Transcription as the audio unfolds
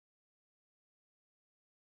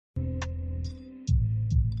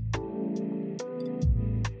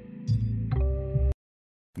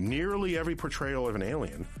Nearly every portrayal of an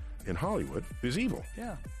alien in Hollywood is evil.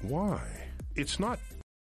 Yeah. Why? It's not.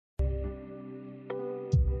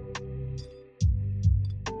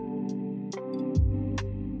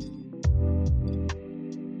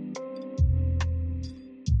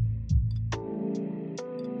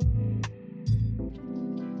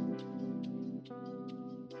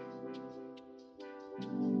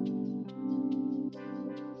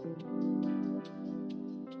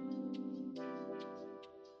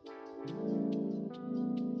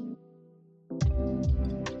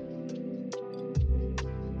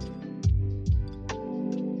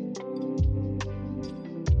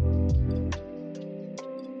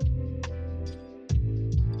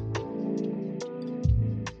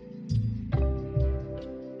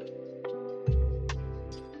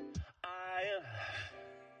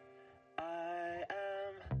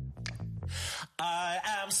 I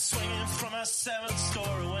am swinging from a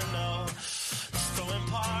 7-story window, throwing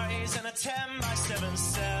parties in a 10-by-7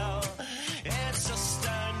 cell. It's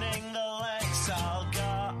astounding the lengths I'll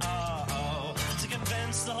go to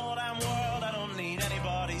convince the whole damn world I don't need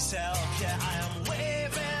anybody's help. Yeah, I am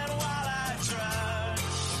waving while I drown.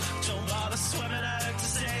 Don't bother swimming out to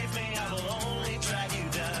save me, I will only drag you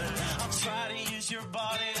down. I'll try to use your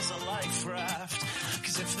body as a life raft,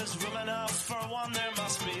 'cause if there's room enough for one, there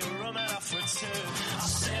must be room enough for two. I'll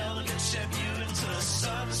sail the good ship you into the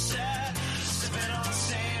sunset, sipping on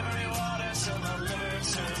savory water till my liver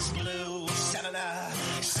turns blue. Sha-na-na,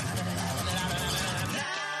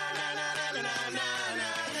 sha-na-na-na-na-na-na-na-na.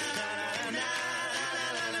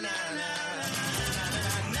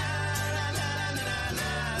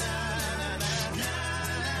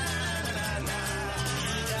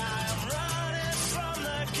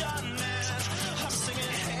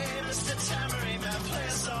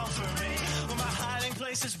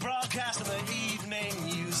 Is broadcast in the evening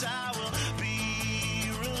news. I will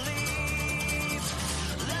be relieved.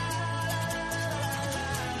 La, la,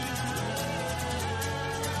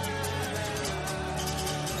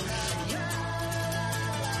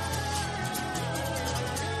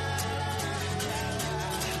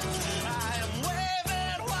 I am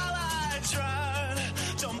waving while I drown.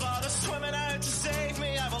 Don't bother swimming out to save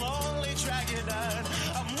me, I will only drag you down.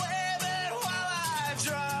 I'm waving while I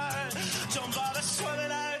drown. Don't bother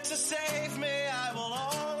swimming out to save me, I will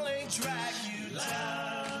only drag you down.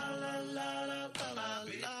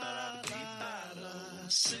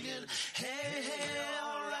 Singing, hey, hey,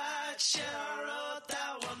 alright, yeah, I wrote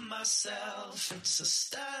that one myself. It's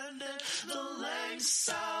astounding the lengths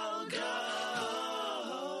I'll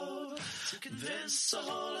go to convince the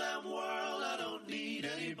whole damn world I don't need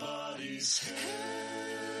anybody's help.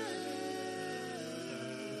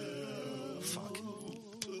 Fuck.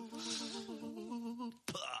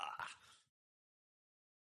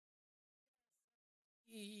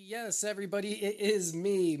 Yes, everybody, it is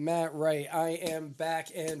me, Matt Wright. I am back,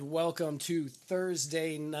 and welcome to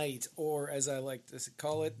Thursday night, or as I like to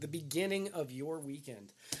call it, the beginning of your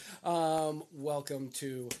weekend. Welcome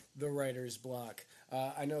to the Writer's Block.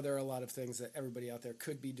 I know there are a lot of things that everybody out there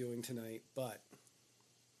could be doing tonight, but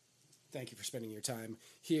thank you for spending your time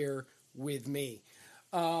here with me.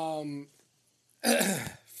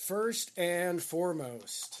 First and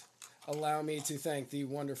foremost, allow me to thank the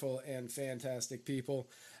wonderful and fantastic people.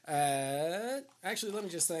 Actually, let me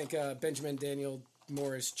just thank Benjamin Daniel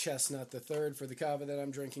Morris Chestnut III for the kava that I'm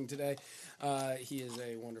drinking today. He is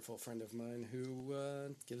a wonderful friend of mine who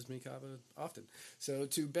gives me kava often. So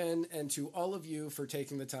to Ben and to all of you for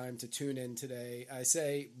taking the time to tune in today, I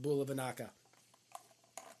say Bula Banaka.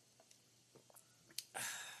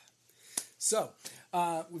 So,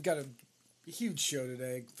 we've got a huge show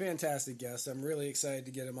today. Fantastic guest. I'm really excited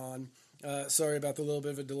to get him on. Sorry about the little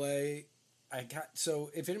bit of a delay.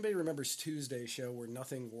 So if anybody remembers Tuesday's show where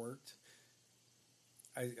nothing worked,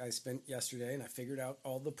 I spent yesterday and I figured out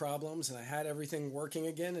all the problems and I had everything working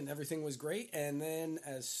again and everything was great. And then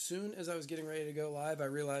as soon as I was getting ready to go live, I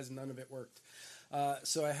realized none of it worked.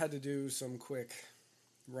 So I had to do some quick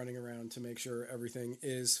running around to make sure everything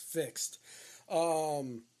is fixed.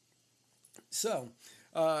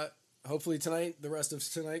 Hopefully tonight, the rest of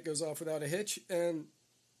tonight goes off without a hitch, and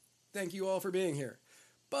thank you all for being here.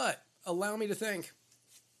 But allow me to thank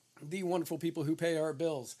the wonderful people who pay our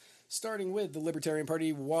bills, starting with the Libertarian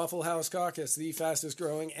Party Waffle House Caucus, the fastest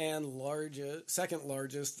growing and second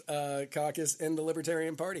largest caucus in the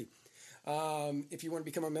Libertarian Party. If you want to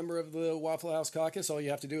become a member of the Waffle House Caucus, all you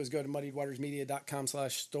have to do is go to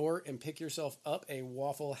muddiedwatersmedia.com/store and pick yourself up a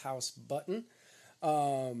Waffle House button.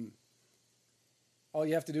 all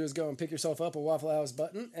you have to do is go and pick yourself up a Waffle House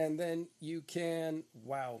button, and then you can...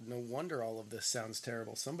 Wow, no wonder all of this sounds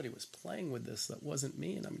terrible. Somebody was playing with this that wasn't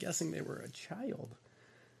me, and I'm guessing they were a child.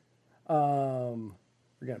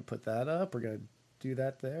 We're going to put that up. We're going to do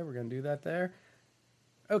that there. We're going to do that there.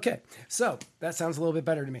 Okay, so that sounds a little bit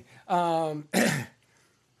better to me.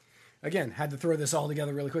 Again, had to throw this all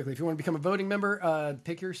together really quickly. If you want to become a voting member,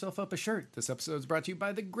 pick yourself up a shirt. This episode is brought to you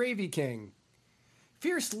by The Gravy King.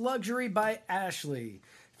 Fierce Luxury by Ashley.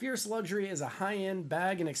 Fierce Luxury is a high-end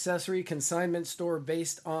bag and accessory consignment store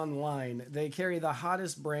based online. They carry the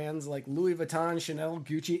hottest brands like Louis Vuitton, Chanel,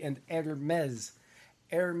 Gucci, and Hermes.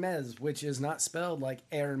 Hermes, which is not spelled like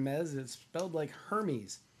Hermes, it's spelled like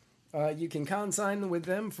Hermes. You can consign with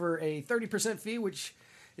them for a 30% fee, which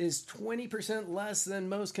is 20% less than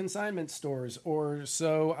most consignment stores, or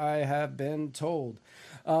so I have been told.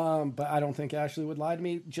 But I don't think Ashley would lie to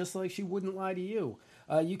me, just like she wouldn't lie to you.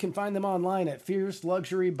 You can find them online at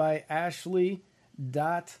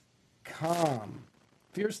fierceluxurybyashley.com.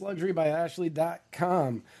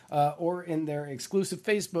 fierceluxurybyashley.com, or in their exclusive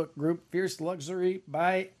Facebook group, Fierce Luxury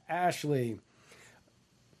by Ashley.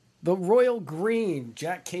 The Royal Green.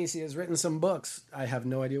 Jack Casey has written some books. I have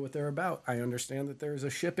no idea what they're about. I understand that there's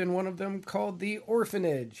a ship in one of them called The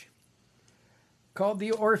Orphanage.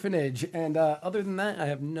 And other than that, I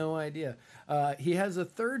have no idea. He has a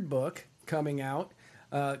third book coming out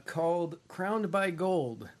called Crowned by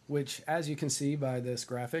Gold, which, as you can see by this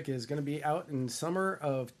graphic, is going to be out in summer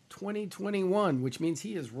of 2021, which means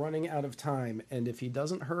he is running out of time. And if he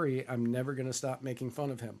doesn't hurry, I'm never going to stop making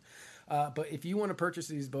fun of him. But if you want to purchase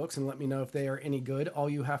these books and let me know if they are any good, all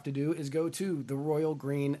you have to do is go to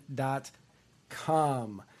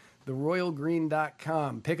theroyalgreen.com.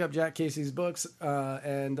 Theroyalgreen.com. Pick up Jack Casey's books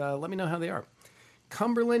and let me know how they are.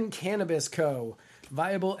 Cumberland Cannabis Co.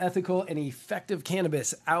 Viable, ethical, and effective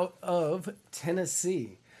cannabis out of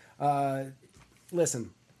Tennessee. Listen,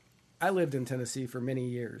 I lived in Tennessee for many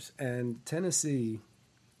years, and Tennessee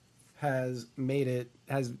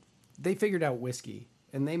they figured out whiskey,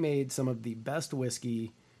 and they made some of the best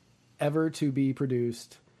whiskey ever to be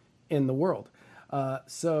produced in the world.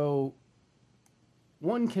 So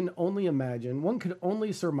one can only imagine, one could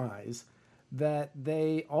only surmise that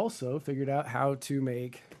they also figured out how to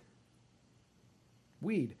make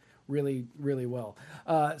weed really, really well.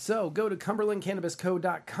 So go to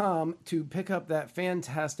CumberlandCannabisCo.com to pick up that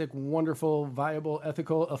fantastic, wonderful, viable,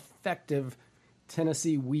 ethical, effective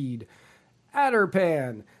Tennessee weed.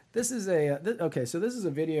 Adderpan. This is this is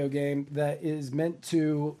a video game that is meant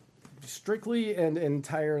to strictly and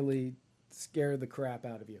entirely scare the crap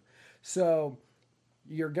out of you. So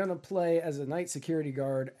you're going to play as a night security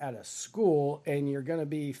guard at a school, and you're going to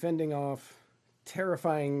be fending off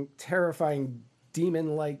terrifying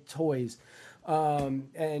demon-like toys.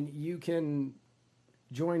 And you can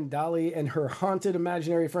join Dolly and her haunted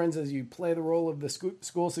imaginary friends as you play the role of the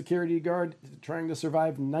school security guard trying to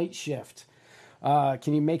survive night shift.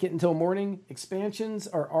 Can you make it until morning? Expansions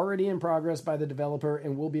are already in progress by the developer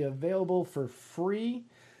and will be available for free.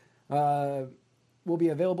 For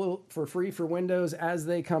Windows as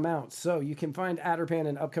they come out. So you can find Adderpan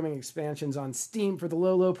and upcoming expansions on Steam for the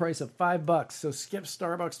low price of $5. So skip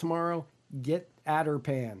Starbucks tomorrow. Get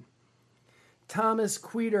Adderpan. Thomas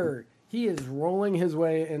Queter. He is rolling his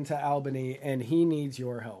way into Albany and he needs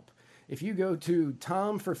your help. If you go to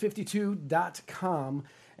tomfor52.com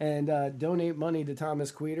and donate money to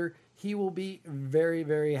Thomas Queter, he will be very,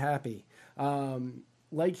 very happy.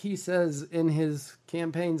 Like he says in his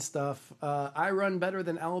campaign stuff, I run better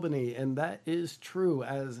than Albany, and that is true,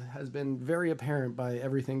 as has been very apparent by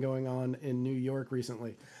everything going on in New York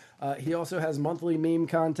recently. He also has monthly meme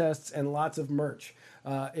contests and lots of merch.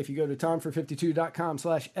 If you go to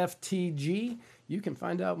tomfor52.com/FTG, you can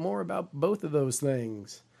find out more about both of those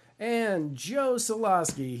things. And Joe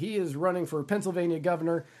Solosky, he is running for Pennsylvania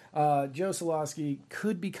governor. Joe Solosky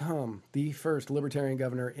could become the first libertarian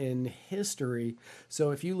governor in history.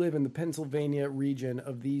 So if you live in the Pennsylvania region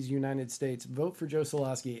of these United States, vote for Joe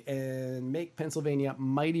Solosky and make Pennsylvania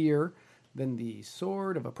mightier than the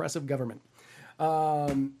sword of oppressive government.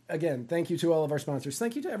 Again, thank you to all of our sponsors.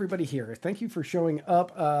 Thank you to everybody here. Thank you for showing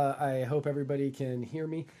up. I hope everybody can hear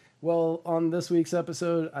me. Well, on this week's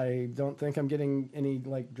episode, I don't think I'm getting any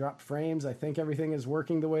dropped frames. I think everything is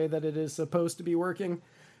working the way that it is supposed to be working.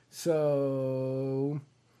 So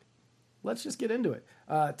let's just get into it.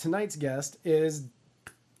 Tonight's guest is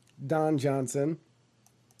Don Johnson.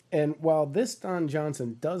 And while this Don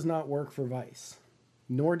Johnson does not work for Vice,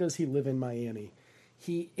 nor does he live in Miami,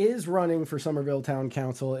 he is running for Somerville Town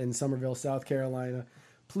Council in Somerville, South Carolina.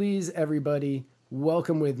 Please, everybody,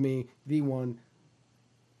 welcome with me the one.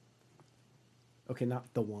 Okay,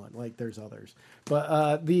 not the one. Like, there's others.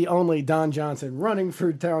 But the only Don Johnson running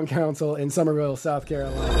for town council in Summerville, South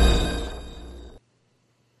Carolina.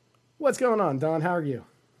 What's going on, Don? How are you?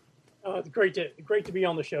 Great to be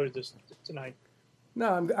on the show tonight.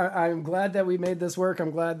 No, I'm glad that we made this work.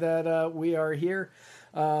 I'm glad that we are here.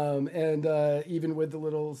 And even with the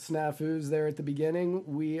little snafus there at the beginning,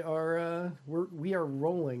 we are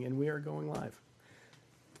rolling and we are going live.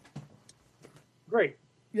 Great.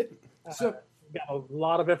 Yeah. So got a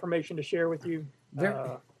lot of information to share with you,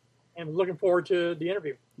 and looking forward to the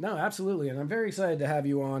interview. No, absolutely, and I'm very excited to have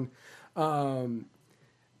you on.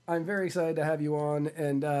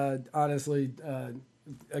 And honestly,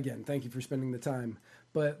 again, thank you for spending the time.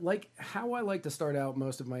 But like how I like to start out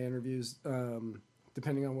most of my interviews,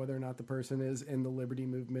 depending on whether or not the person is in the Liberty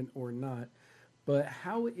movement or not. But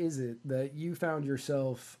how is it that you found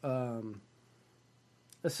yourself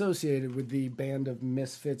associated with the band of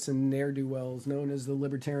misfits and ne'er-do-wells known as the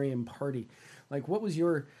Libertarian Party? Like, what was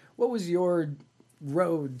your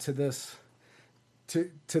road to this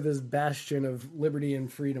bastion of liberty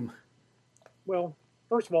and freedom? Well,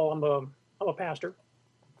 first of all, I'm a pastor.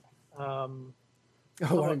 I'm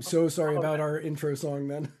so sorry about our intro song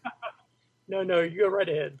then. No, you go right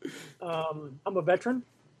ahead. I'm a veteran.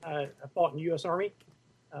 I fought in the U.S. Army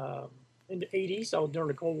in the 80s. I was during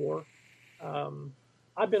the Cold War.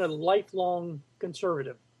 I've been a lifelong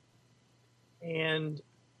conservative. And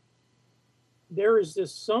there is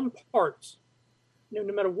some parts, no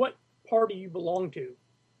matter what party you belong to,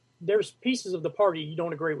 there's pieces of the party you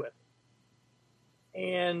don't agree with.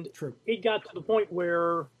 And True. It got to the point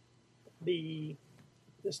where the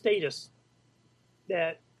statists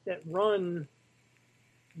that run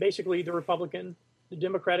basically the Republican, the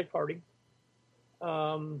Democratic Party,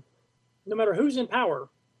 no matter who's in power,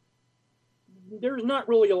 there's not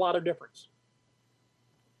really a lot of difference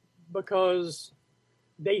because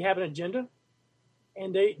they have an agenda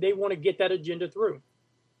and they want to get that agenda through.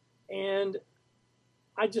 And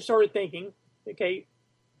I just started thinking, okay,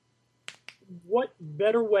 what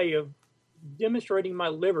better way of demonstrating my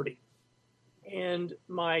liberty and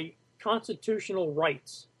my constitutional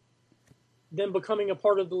rights than becoming a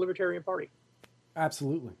part of the Libertarian Party?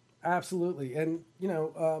 Absolutely. And,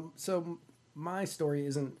 so my story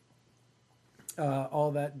isn't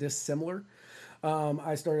all that dissimilar. I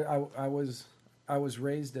was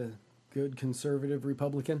raised a good conservative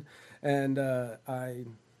Republican, and I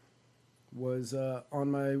was on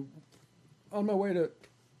my way to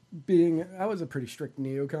being. I was a pretty strict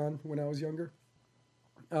neocon when I was younger.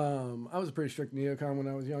 I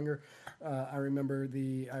remember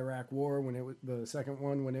the Iraq War when it was the second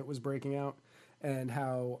one when it was breaking out, and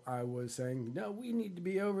how I was saying, no, we need to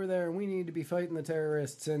be over there and we need to be fighting the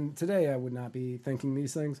terrorists. And today I would not be thinking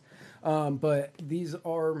these things. But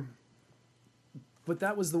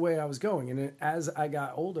that was the way I was going. And as I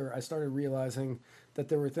got older, I started realizing that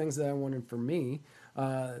there were things that I wanted for me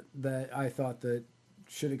that I thought that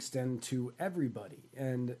should extend to everybody.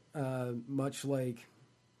 And much like,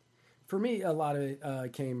 for me, a lot of it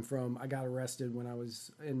came from, I got arrested when I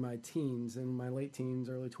was in my late teens,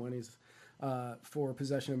 early 20s, for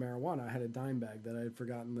possession of marijuana. I had a dime bag that I had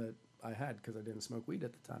forgotten that I had because I didn't smoke weed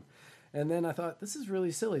at the time. And then I thought, this is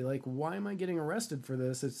really silly. Like, why am I getting arrested for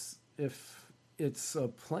this? If it's a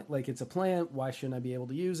plant, why shouldn't I be able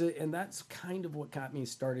to use it? And that's kind of what got me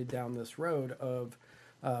started down this road of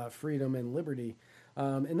freedom and liberty.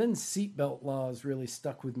 And then seatbelt laws really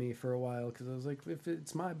stuck with me for a while because I was like, if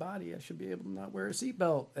it's my body, I should be able to not wear a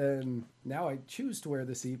seatbelt. And now I choose to wear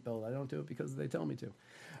the seatbelt. I don't do it because they tell me to.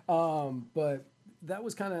 But that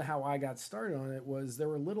was kind of how I got started on it. Was there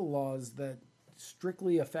were little laws that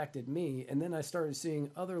strictly affected me, and then I started seeing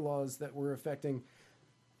other laws that were affecting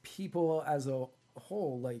people as a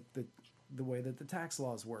whole, like the way that the tax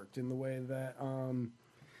laws worked, and the way that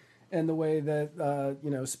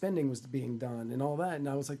spending was being done, and all that. And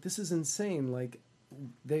I was like, this is insane. Like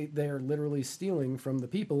they are literally stealing from the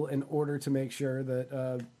people in order to make sure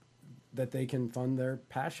that that they can fund their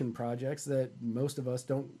passion projects that most of us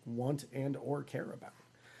don't want and or care about.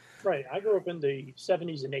 Right. I grew up in the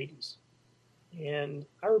 70s and 80s. And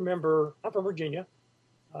I remember, I'm from Virginia,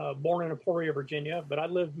 born in Emporia, Virginia, but I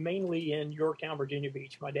lived mainly in Yorktown, Virginia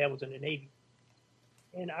Beach. My dad was in the Navy.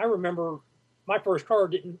 And I remember my first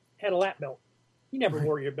car had a lap belt. You never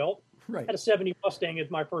wore your belt. Right. I had a 70 Mustang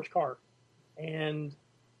as my first car. And,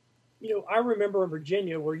 I remember in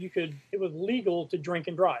Virginia where it was legal to drink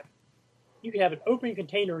and drive. You could have an open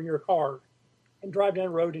container in your car and drive down the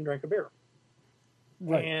road and drink a beer.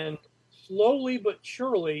 Right. And slowly but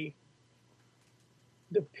surely,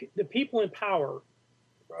 the people in power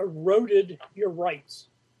eroded your rights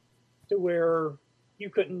to where you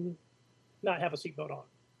couldn't not have a seatbelt on.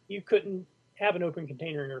 You couldn't have an open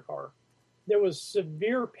container in your car. There was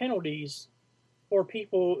severe penalties for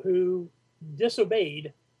people who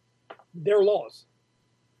disobeyed their laws.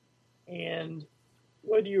 And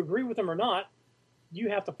whether you agree with them or not, you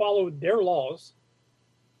have to follow their laws.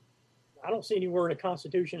 I don't see anywhere in the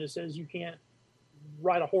Constitution that says you can't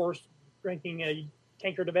ride a horse drinking a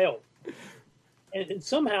tankard of ale. And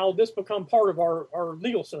somehow this become part of our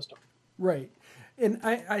legal system. Right. And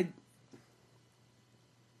I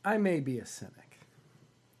may be a cynic.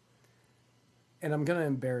 And I'm going to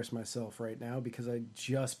embarrass myself right now because I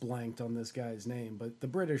just blanked on this guy's name. But the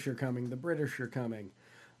British are coming. The British are coming.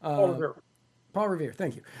 Paul Revere. Paul Revere.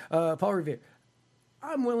 Thank you. Paul Revere.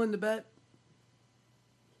 I'm willing to bet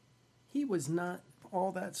he was not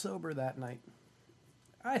all that sober that night.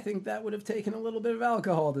 I think that would have taken a little bit of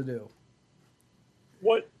alcohol to do.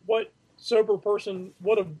 What sober person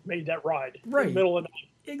would have made that ride in the middle of the night?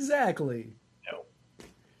 Exactly. No.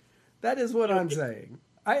 That is what I'm saying.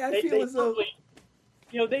 I feel as though...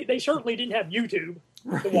 They certainly didn't have YouTube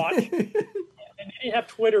to watch. And they didn't have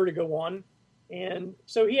Twitter to go on. And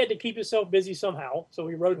so he had to keep himself busy somehow. So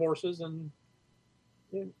he rode horses and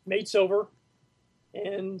made silver.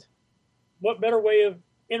 And what better way of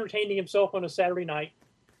entertaining himself on a Saturday night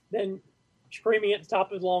than screaming at the top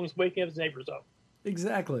of his lungs, waking up his neighbors up?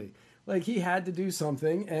 Exactly. Like, he had to do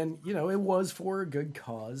something, and, it was for a good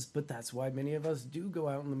cause, but that's why many of us do go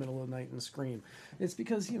out in the middle of the night and scream. It's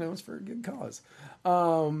because, it's for a good cause.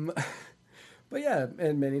 But yeah,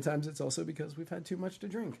 and many times it's also because we've had too much to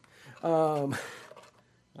drink. I'm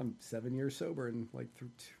 7 years sober in, like,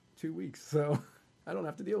 2 weeks, so I don't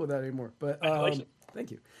have to deal with that anymore. But thank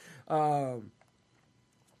you.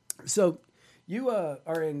 So you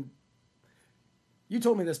are in... You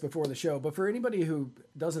told me this before the show, but for anybody who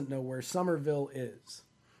doesn't know where Summerville is,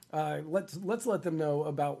 let's let them know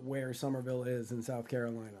about where Summerville is in South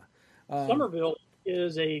Carolina. Summerville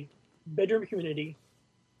is a bedroom community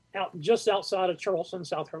just outside of Charleston,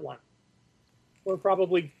 South Carolina. We're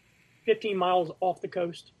probably 15 miles off the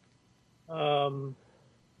coast. The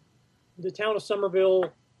town of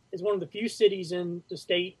Summerville is one of the few cities in the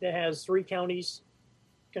state that has 3 counties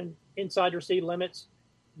inside their city limits: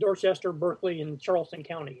 Dorchester, Berkeley, and Charleston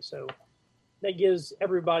County. So that gives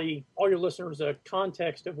everybody, all your listeners, a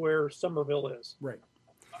context of where Summerville is. Right.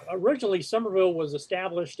 Originally, Summerville was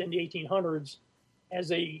established in the 1800s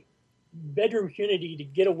as a bedroom community to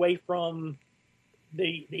get away from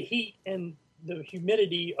the heat and the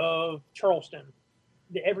humidity of Charleston,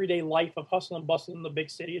 the everyday life of hustle and bustle in the big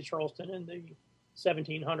city of Charleston in the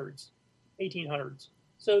 1700s, 1800s.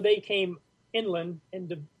 So they came inland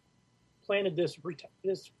and planted this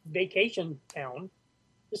vacation town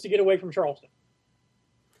just to get away from Charleston.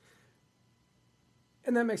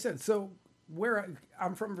 And that makes sense. So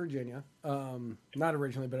I'm from Virginia, not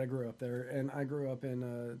originally, but I grew up there, and I grew up in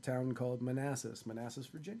a town called Manassas,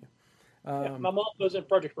 Virginia. My mom lives in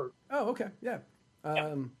Fredericksburg. Oh, okay, yeah.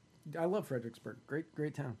 I love Fredericksburg.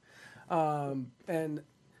 Great town. And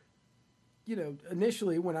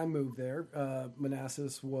initially when I moved there,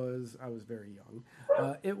 Manassas I was very young.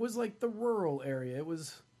 It was like the rural area. It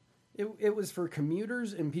was for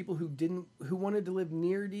commuters and people who wanted to live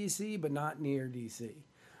near DC but not near DC.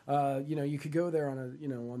 You could go there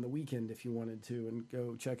on the weekend if you wanted to and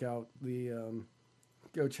go check out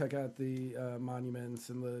the monuments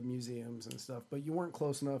and the museums and stuff. But you weren't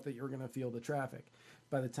close enough that you were going to feel the traffic.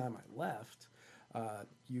 By the time I left,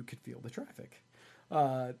 you could feel the traffic.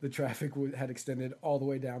 The traffic had extended all the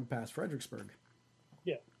way down past Fredericksburg.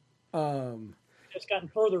 Yeah. It's gotten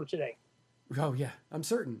further today. Oh yeah, I'm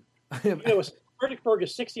certain. Fredericksburg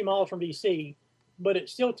is 60 miles from DC, but it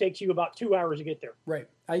still takes you about 2 hours to get there. Right.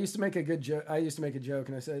 I used to make a joke,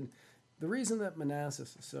 and I said, the reason that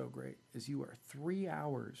Manassas is so great is you are 3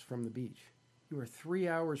 hours from the beach. You are 3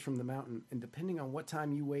 hours from the mountain, and depending on what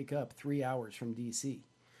time you wake up, 3 hours from DC.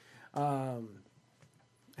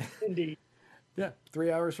 Indeed. Yeah,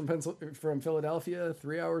 3 hours from Philadelphia,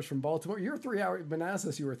 3 hours from Baltimore. You're 3 hours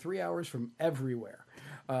Manassas. You were 3 hours from everywhere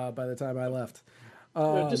by the time I left.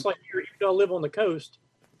 Just like you live on the coast,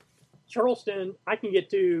 Charleston, I can get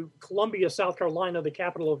to Columbia, South Carolina, the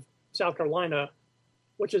capital of South Carolina,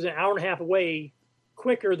 which is an hour and a half away,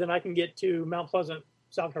 quicker than I can get to Mount Pleasant,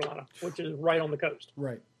 South Carolina, which is right on the coast.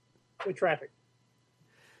 Right. With traffic.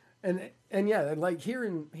 And yeah, like here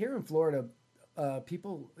in Florida,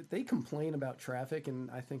 people, they complain about traffic, and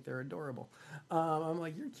I think they're adorable. I'm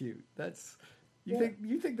like, you're cute.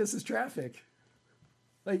 You think this is traffic?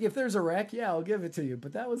 Like, if there's a wreck, yeah, I'll give it to you.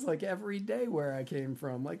 But that was like every day where I came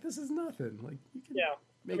from. Like, this is nothing. Like, you can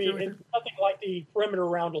it's nothing like the perimeter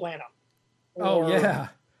around Atlanta. Oh yeah,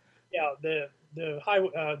 yeah, the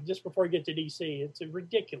highway just before you get to DC. It's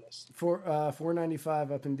ridiculous.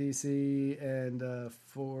 495 up in DC and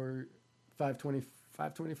 520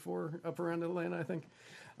 524 up around Atlanta, I think,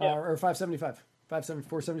 Yeah. or 575,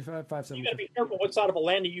 475, You got to 575. be careful what side of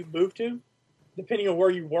Atlanta you move to, depending on where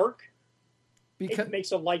you work. Because It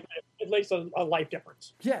makes a life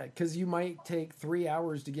difference. yeah, because you might take 3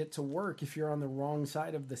 hours to get to work if you're on the wrong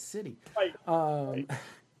side of the city. Right. Um,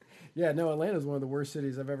 yeah, no, Atlanta is one of the worst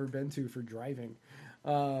cities I've ever been to for driving.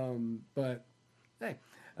 But hey,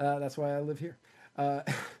 that's why I live here.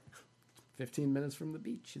 15 minutes from the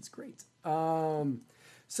beach. It's great.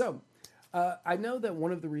 So I know that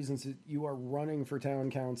one of the reasons that you are running for town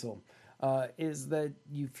council is that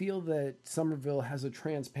you feel that Somerville has a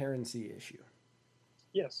transparency issue.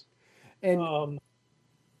 Yes. And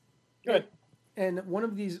Good. and one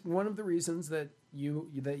of the reasons that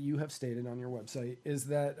you have stated on your website is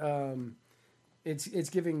that it's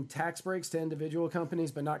giving tax breaks to individual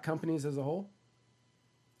companies, but not companies as a whole,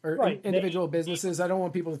 or Right. individual businesses. I don't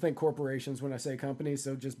want people to think corporations when I say companies,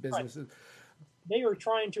 so just businesses. They are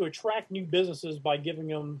trying to attract new businesses by giving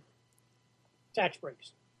them tax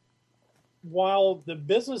breaks. While the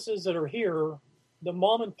businesses that are here, the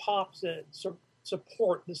mom and pops that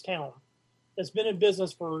support this town, that's been in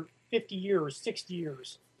business for 50 years, 60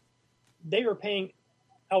 years, they are paying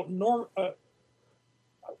out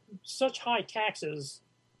such high taxes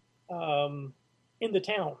in the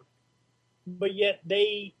town, but yet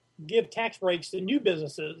they give tax breaks to new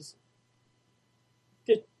businesses.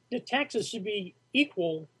 The taxes should be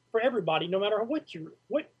equal for everybody, no matter what you're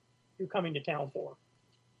coming to town for.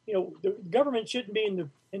 You know, the government shouldn't be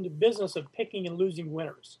in the business of picking and losing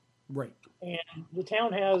winners. Right. And the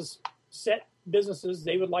town has set businesses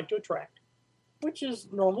they would like to attract, which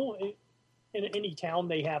is normal in any town.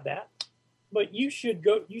 They have that, but you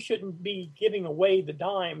shouldn't be giving away the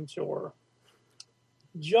dimes or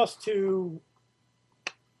just to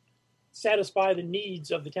satisfy the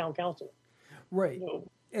needs of the town council. Right. You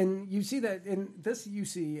know, And you see that in this, you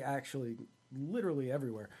see actually literally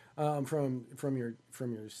everywhere, from your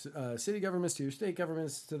city governments to your state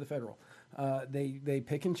governments to the federal. They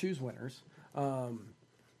pick and choose winners.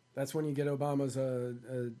 That's when you get Obama's,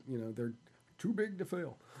 they're too big to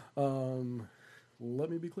fail. Let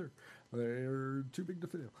me be clear. They're too big to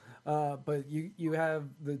fail. But you have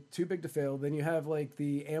the too big to fail. Then you have like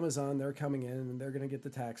the Amazon, they're coming in and they're going to get the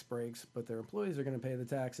tax breaks, but their employees are going to pay the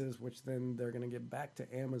taxes, which then they're going to get back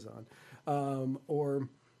to Amazon.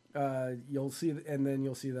 You'll see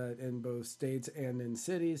that in both states and in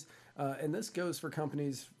cities. And this goes for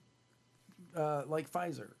companies like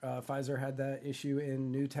Pfizer. Pfizer had that issue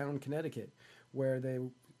in Newtown, Connecticut, where they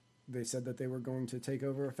said that they were going to take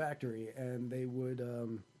over a factory, and they were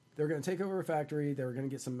going to take over a factory. They were going to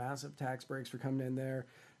get some massive tax breaks for coming in there,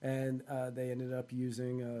 and they ended up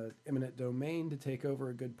using eminent domain to take over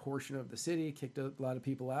a good portion of the city, kicked a lot of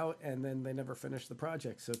people out, and then they never finished the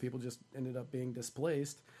project. So people just ended up being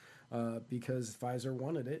displaced because Pfizer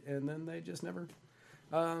wanted it, and then they just never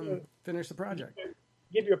finished the project.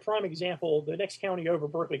 give you a prime example, the next county over,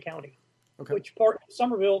 Berkeley County. Okay. Which part,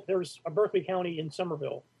 Somerville, there's a Berkeley County in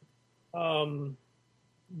Somerville.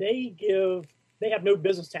 They have no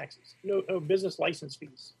business taxes, no business license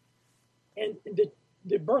fees. And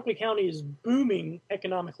the Berkeley County is booming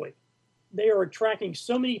economically. They are attracting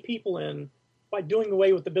so many people in by doing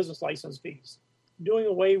away with the business license fees, doing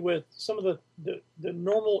away with some of the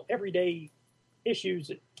normal everyday issues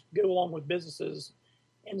that go along with businesses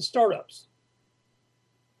and startups.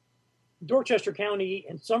 Dorchester County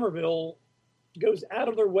and Somerville goes out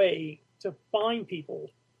of their way to find people.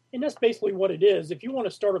 And that's basically what it is. If you want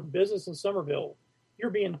to start a business in Somerville,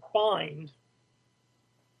 you're being fined.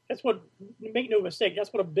 That's what, make no mistake,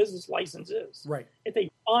 that's what a business license is. Right. It's a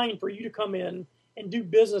fine for you to come in and do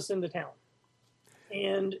business in the town.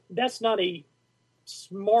 And that's not a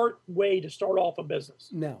smart way to start off a business.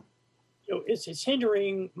 No. You know, it's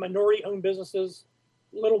hindering minority-owned businesses,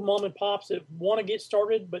 little mom and pops that want to get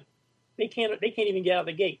started, but they can't even get out of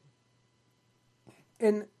the gate.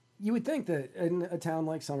 And you would think that in a town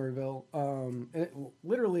like Somerville,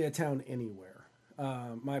 literally a town anywhere,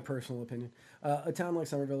 my personal opinion, a town like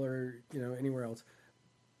Somerville or anywhere else,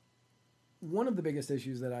 one of the biggest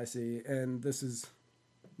issues that I see, and this is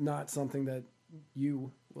not something that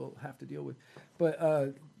you will have to deal with, but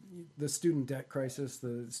the student debt crisis,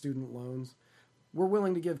 the student loans. We're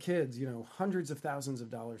willing to give kids, hundreds of thousands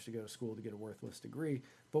of dollars to go to school to get a worthless degree,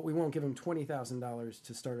 but we won't give them $20,000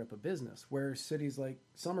 to start up a business. Where cities like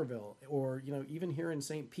Somerville, or even here in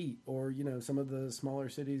St. Pete, or some of the smaller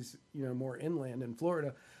cities, more inland in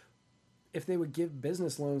Florida, if they would give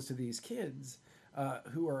business loans to these kids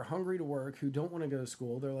who are hungry to work, who don't want to go to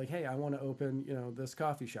school, they're like, hey, I want to open, this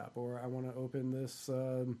coffee shop, or I want to open this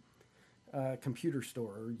computer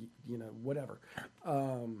store, or, whatever.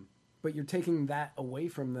 But you're taking that away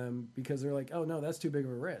from them because they're like, oh no, that's too big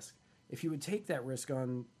of a risk. If you would take that risk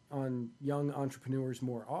on young entrepreneurs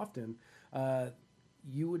more often,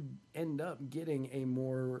 you would end up getting a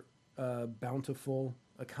more bountiful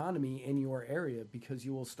economy in your area because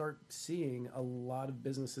you will start seeing a lot of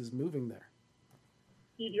businesses moving there.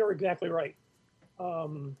 You're exactly right.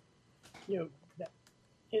 And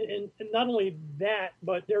not only that,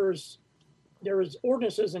 but there's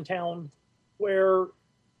ordinances in town where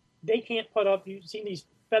they can't put up. You've seen these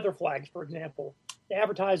feather flags, for example, to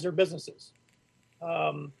advertise their businesses.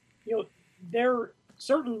 There are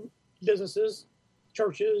certain businesses,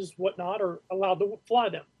 churches, whatnot, are allowed to fly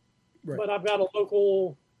them. Right. But I've got a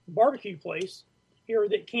local barbecue place here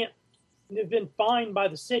that can't. They've been fined by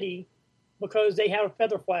the city because they have a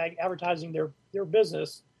feather flag advertising their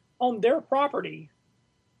business on their property.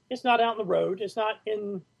 It's not out in the road. It's not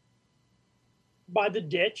in by the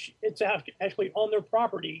ditch. It's actually on their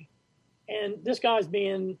property. And this guy's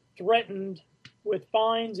being threatened with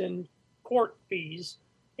fines and court fees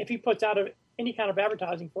if he puts out any kind of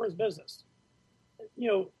advertising for his business.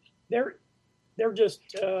 They're just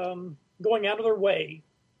going out of their way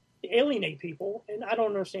to alienate people, and I don't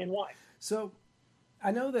understand why. So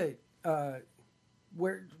I know that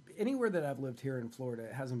anywhere that I've lived here in Florida,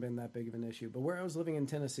 it hasn't been that big of an issue. But where I was living in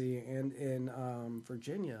Tennessee and in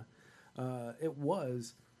Virginia, it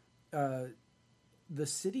was the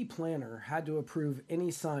city planner had to approve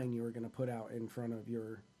any sign you were going to put out in front of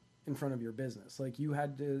your business. Like, you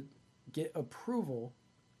had to get approval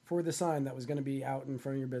for the sign that was going to be out in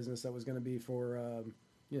front of your business, that was going to be for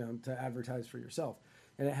to advertise for yourself.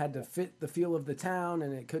 And it had to fit the feel of the town,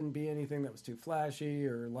 and it couldn't be anything that was too flashy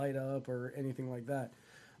or light up or anything like that.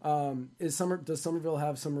 Does Summerville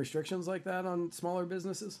have some restrictions like that on smaller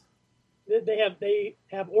businesses? They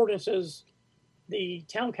have ordinances. The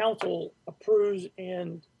town council approves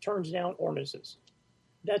and turns down ordinances.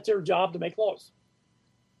 That's their job, to make laws.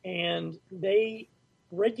 And they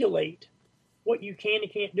regulate what you can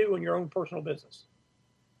and can't do in your own personal business.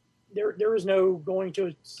 There is no going to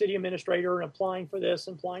a city administrator and applying for this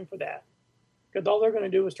and applying for that, because all they're going to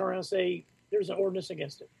do is turn around and say there's an ordinance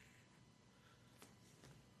against it.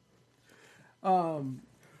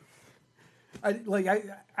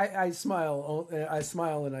 I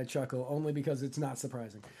smile and I chuckle only because it's not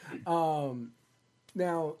surprising.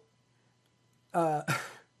 Now,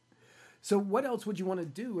 so what else would you want to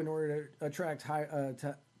do in order to attract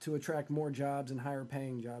to attract more jobs and higher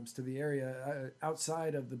paying jobs to the area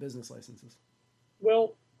outside of the business licenses?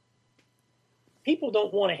 Well, people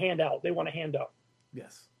don't want a handout. They want a hand up.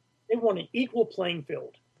 Yes. They want an equal playing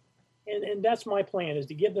field. And that's my plan, is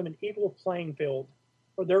to give them an equal playing field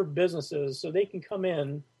for their businesses so they can come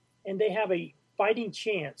in and they have a fighting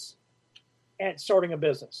chance at starting a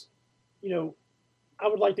business. I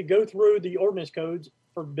would like to go through the ordinance codes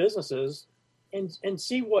for businesses and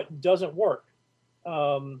see what doesn't work.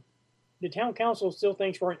 The town council still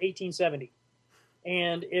thinks we're in 1870.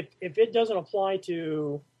 And if it doesn't apply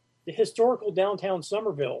to the historical downtown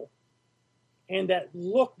Summerville and that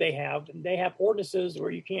look they have ordinances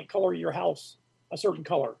where you can't color your house a certain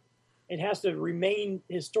color. It has to remain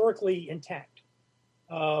historically intact.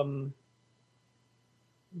 There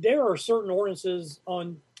are certain ordinances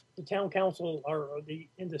on the town council or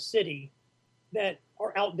in the city that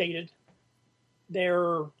are outdated. They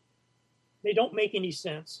don't make any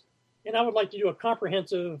sense. And I would like to do a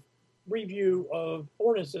comprehensive review of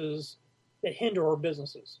ordinances that hinder our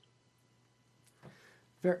businesses.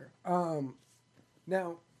 Fair.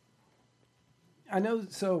 Now, I know,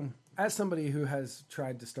 so as somebody who has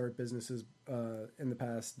tried to start businesses in the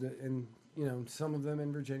past, and some of them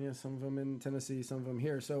in Virginia, some of them in Tennessee, some of them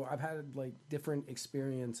here. So I've had different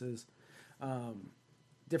experiences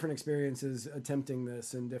attempting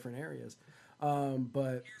this in different areas.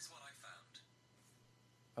 But here's what I found.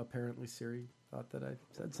 Apparently Siri thought that I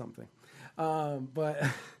said something.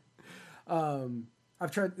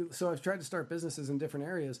 I've tried to start businesses in different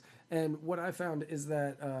areas, and what I found is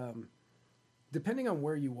that depending on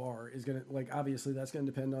where you are is going to, obviously that's going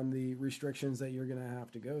to depend on the restrictions that you're going to have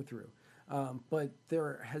to go through. But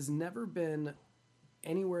there has never been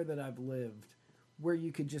anywhere that I've lived where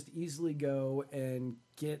you could just easily go and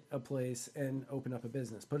get a place and open up a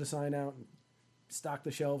business, put a sign out, stock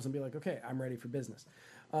the shelves, and be like, okay, I'm ready for business.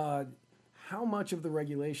 How much of the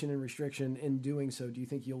regulation and restriction in doing so do you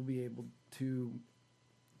think you'll be able to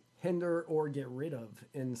hinder or get rid of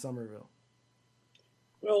in Summerville?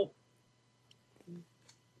 Well,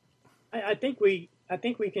 I think we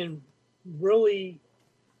can really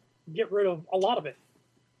get rid of a lot of it.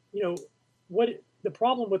 You know, what the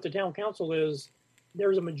problem with the town council is,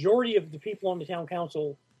 there's a majority of the people on the town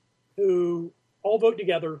council who all vote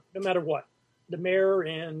together no matter what. The mayor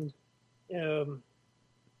and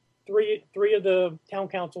three of the town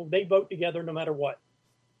council, they vote together no matter what.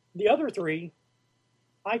 The other three,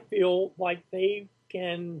 I feel like they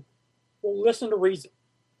will listen to reason.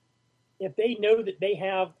 If they know that they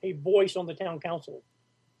have a voice on the town council,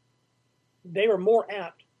 they are more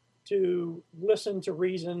apt to listen to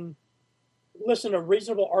reason, listen to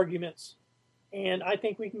reasonable arguments, and I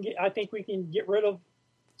think we can get rid of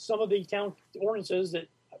some of the town ordinances that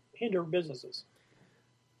hinder businesses.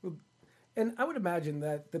 And I would imagine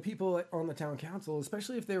that the people on the town council,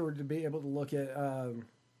 especially if they were to be able to look at,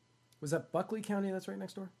 was that Buckley County that's right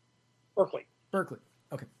next door? Berkeley.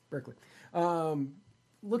 Okay, Berkeley.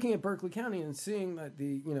 Looking at Berkeley County and seeing that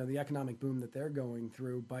the economic boom that they're going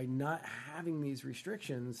through, by not having these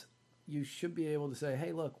restrictions, you should be able to say,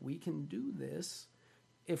 hey, look, we can do this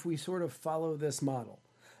if we sort of follow this model.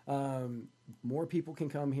 More people can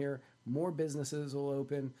come here, more businesses will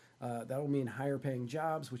open. That'll mean higher paying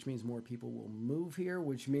jobs, which means more people will move here,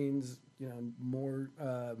 which means more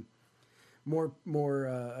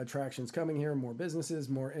attractions coming here, more businesses,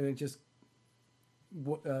 and it just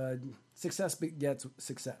success begets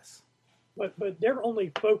success. But their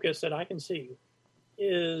only focus that I can see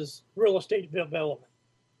is real estate development,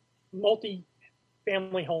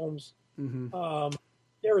 multi-family homes. Mm-hmm.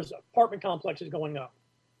 There is apartment complexes going up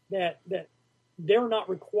that they're not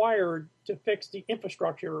required to fix the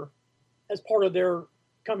infrastructure as part of their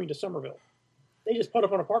coming to Somerville. They just put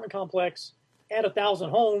up an apartment complex, add 1,000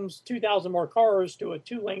 homes, 2,000 more cars to a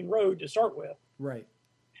 2-lane road to start with. Right.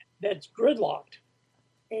 That's gridlocked.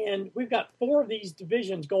 And we've got 4 of these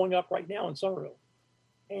divisions going up right now in Somerville.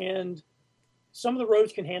 And some of the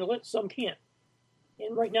roads can handle it, some can't.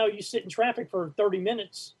 And right now you sit in traffic for 30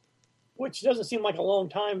 minutes, which doesn't seem like a long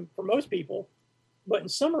time for most people. But in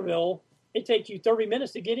Somerville, it takes you 30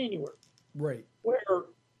 minutes to get anywhere. Right. Where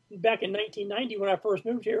back in 1990, when I first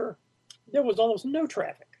moved here, there was almost no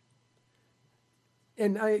traffic.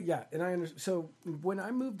 And I understand. So when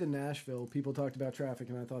I moved to Nashville, people talked about traffic,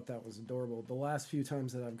 and I thought that was adorable. The last few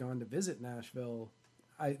times that I've gone to visit Nashville,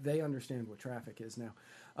 they understand what traffic is now.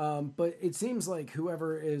 But it seems like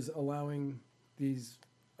whoever is allowing these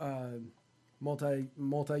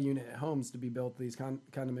multi-unit homes to be built, these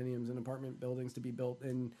condominiums and apartment buildings to be built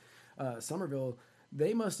in Somerville,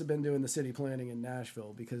 they must have been doing the city planning in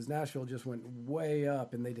Nashville, because Nashville just went way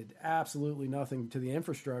up, and they did absolutely nothing to the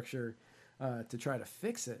infrastructure to try to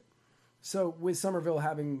fix it. So with Somerville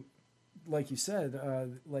having, like you said,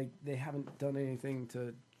 they haven't done anything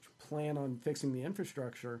to plan on fixing the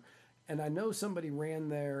infrastructure. And I know somebody ran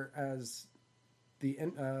there as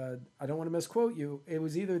I don't want to misquote you. It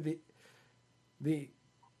was either the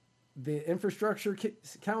infrastructure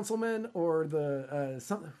councilman or the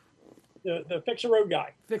fix the road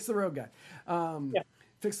guy. Fix the road guy.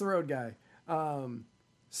 Fix the road guy.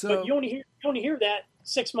 So but you only hear that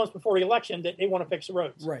 6 months before the election that they want to fix the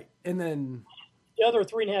roads. Right. And then the other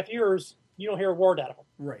 3.5 years, you don't hear a word out of them.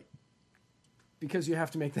 Right. Because you have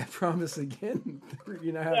to make that promise again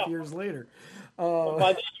 3.5 years later. But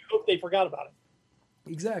by then, you hope they forgot about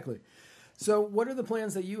it. Exactly. So what are the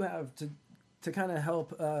plans that you have to kind of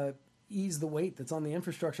help ease the weight that's on the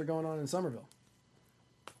infrastructure going on in Somerville?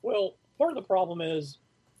 Well, part of the problem is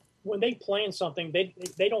when they plan something,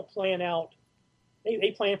 they don't plan out.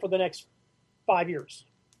 They plan for the next 5 years.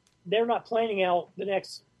 They're not planning out the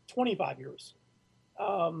next 25 years.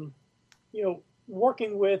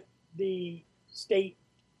 Working with the state,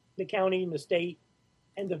 the county and the state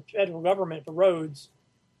and the federal government for roads,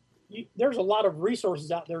 there's a lot of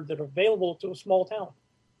resources out there that are available to a small town.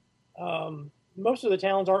 Most of the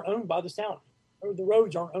towns aren't owned by this town, or the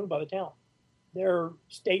roads aren't owned by the town. They're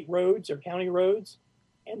state roads or county roads,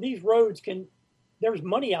 and these roads there's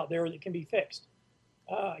money out there that can be fixed.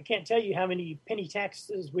 I can't tell you how many penny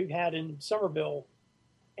taxes we've had in Somerville,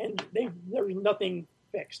 and there's nothing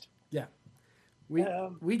fixed. Yeah,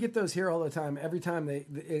 we get those here all the time. Every time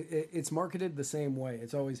it's marketed the same way.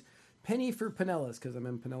 It's always penny for Pinellas, because I'm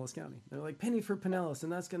in Pinellas County. They're like, penny for Pinellas,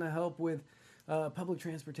 and that's going to help with public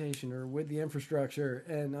transportation or with the infrastructure.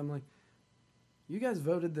 And I'm like, you guys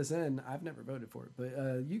voted this in. I've never voted for it,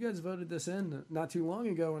 but you guys voted this in not too long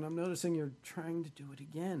ago, and I'm noticing you're trying to do it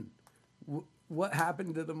again. What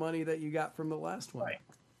happened to the money that you got from the last one? Right.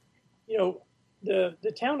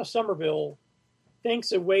 The town of Somerville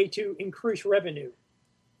thinks a way to increase revenue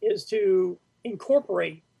is to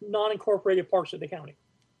incorporate non-incorporated parts of the county.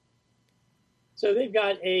 So they've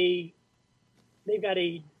got a they've got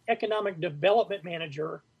a economic development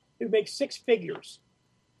manager who makes six figures.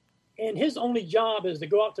 And his only job is to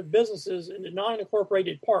go out to businesses in the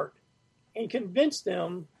non-incorporated part and convince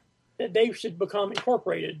them that they should become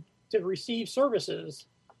incorporated to receive services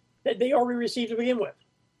that they already received to begin with.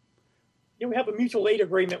 You know, we have a mutual aid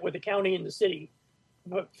agreement with the county and the city,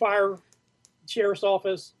 fire, sheriff's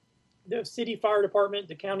office, the city fire department,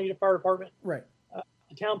 the county fire department, Right.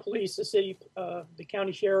 the town police, the city, the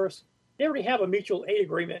county sheriffs. They already have a mutual aid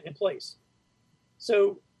agreement in place.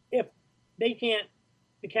 So if they can't,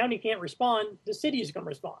 the county can't respond, the city is going to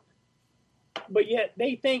respond. But yet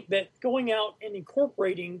they think that going out and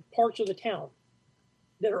incorporating parts of the town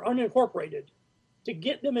that are unincorporated to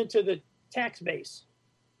get them into the tax base,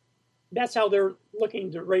 that's how they're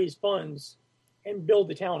looking to raise funds and build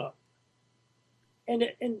the town up. And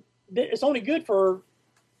it's only good for,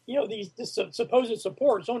 you know, this supposed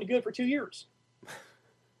support. It's only good for 2 years.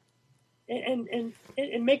 And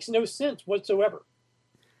it makes no sense whatsoever.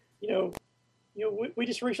 You know, we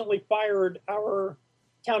just recently fired our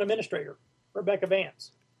town administrator, Rebecca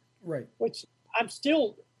Vance. Right. Which I'm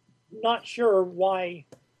still not sure why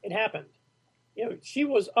it happened. You know, she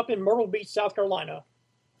was up in Myrtle Beach, South Carolina,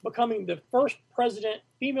 becoming the first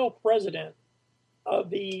female president of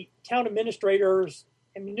the Town Administrators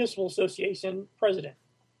and Municipal Association president.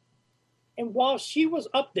 And while she was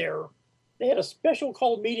up there, they had a special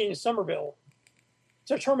called meeting in Somerville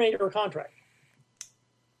to terminate her contract.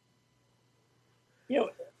 You know,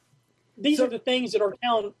 these are the things that our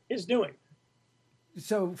town is doing.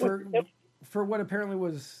 So for what apparently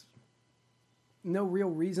was no real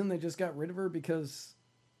reason, they just got rid of her because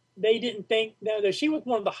they didn't think that she was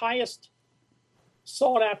one of the highest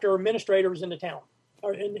sought after administrators in the town,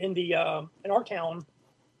 or in our town,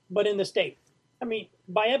 but in the state. I mean,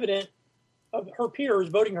 by evidence of her peers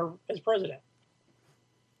voting her as president.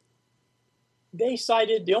 They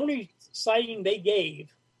cited, the only citing they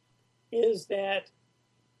gave is that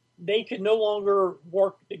they could no longer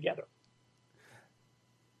work together.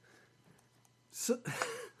 So,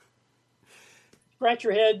 scratch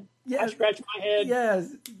your head. Yeah, I scratch my head.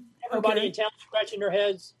 Yes. Everybody in town scratching their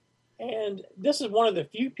heads. And this is one of the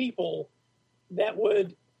few people that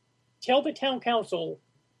would tell the town council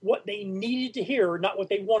what they needed to hear, not what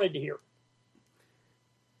they wanted to hear.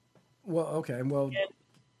 Well, okay. Well,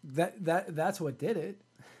 and that's what did it.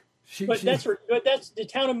 But that's the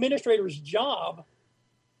town administrator's job,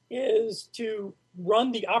 is to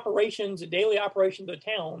run the operations, the daily operations of the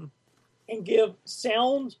town, and give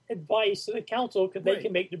sound advice to the council because they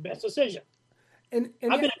can make the best decision. And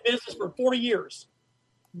I've been in business for 40 years.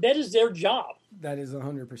 That is their job. That is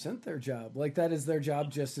 100% their job. Like, that is their job,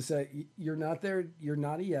 just to say, you're not there. You're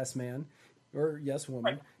not a yes man or yes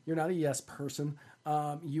woman. Right. You're not a yes person.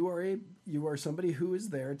 You are somebody who is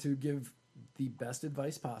there to give the best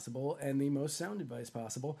advice possible and the most sound advice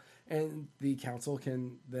possible. And the council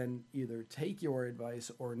can then either take your advice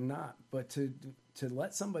or not. But to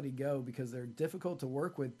let somebody go because they're difficult to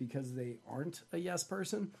work with because they aren't a yes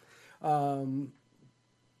person. Well,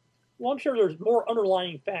 I'm sure there's more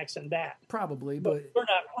underlying facts than that. Probably, but we're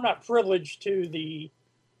not privileged to the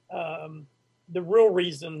real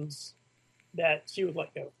reasons that she would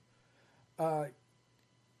let go.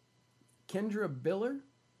 Kendra Biller,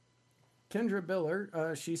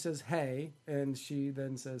 she says, hey, and she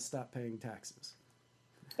then says, stop paying taxes.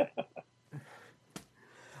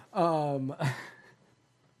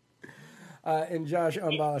 And Josh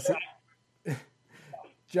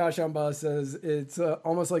Umbala says, it's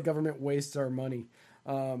almost like government wastes our money.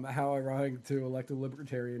 How ironic to elect a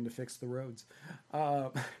libertarian to fix the roads.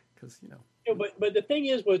 Because, But the thing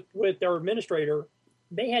is with their administrator,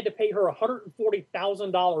 they had to pay her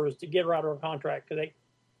 $140,000 to get her out of her contract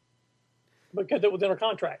because it was in her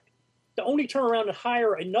contract. To only turn around and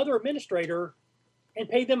hire another administrator and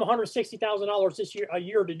pay them $160,000 a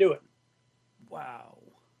year to do it. Wow.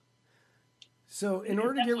 So in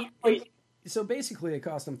order to get, so basically it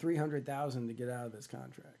cost them $300,000 to get out of this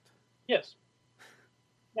contract. Yes.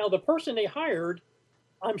 Now the person they hired,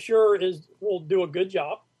 I'm sure will do a good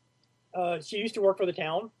job. She used to work for the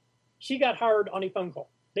town. She got hired on a phone call.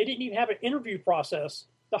 They didn't even have an interview process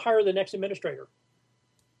to hire the next administrator.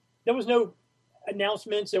 There was no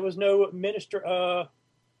announcements. There was no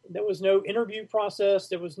there was no interview process.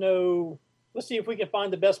 There was no, let's see if we can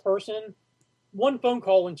find the best person. One phone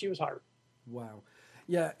call and she was hired. Wow.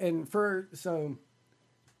 Yeah. And so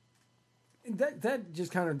that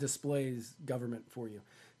just kind of displays government for you,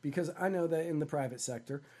 because I know that in the private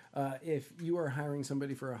sector, if you are hiring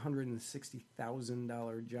somebody for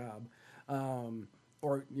 $160,000 job,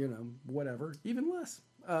 or, whatever, even less,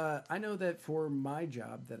 I know that for my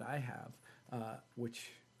job that I have,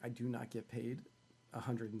 which I do not get paid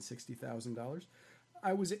 $160,000.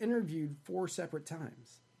 I was interviewed 4 separate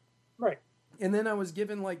times. Right. And then I was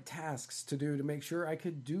given like tasks to do to make sure I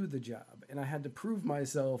could do the job. And I had to prove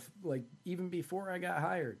myself like even before I got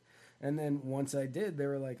hired. And then once I did, they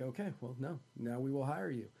were like, okay, well, no, now we will hire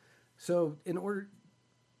you. So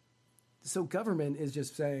so government is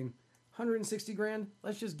just saying 160 grand,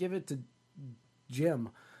 let's just give it to Jim.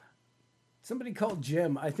 Somebody called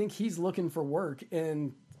Jim. I think he's looking for work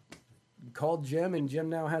and called Jim, and Jim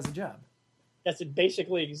now has a job. That's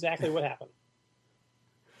basically exactly what happened.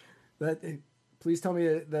 Please tell me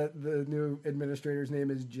that the new administrator's name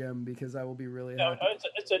is Jim, because I will be really happy. No,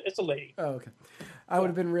 it's a lady. Oh, okay. I would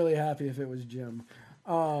have been really happy if it was Jim.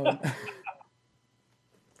 You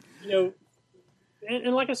know,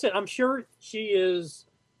 and like I said, I'm sure she is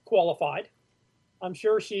qualified. I'm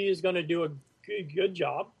sure she is going to do a good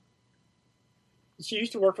job. She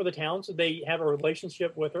used to work for the town, so they have a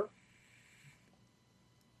relationship with her.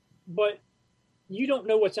 But you don't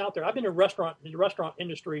know what's out there. I've been in the restaurant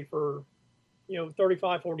industry for,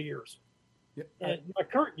 35, 40 years. Yep. And my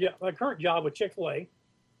current job with Chick-fil-A,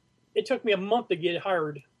 it took me a month to get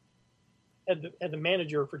hired as the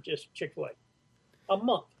manager for just Chick-fil-A. A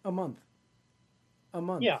month.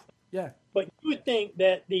 Yeah. Yeah. But you would think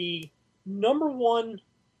that the number one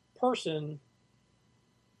person,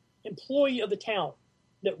 employee of the town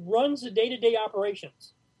that runs the day-to-day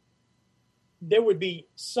operations, there would be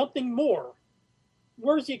something more.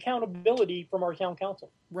 Where's the accountability from our town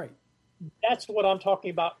council? Right. That's what I'm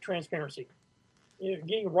talking about, transparency.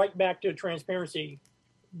 Getting right back to transparency.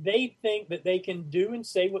 They think that they can do and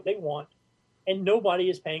say what they want, and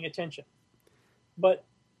nobody is paying attention. But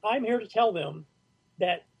I'm here to tell them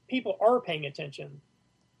that people are paying attention,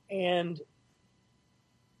 and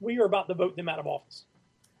we are about to vote them out of office.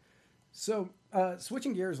 So,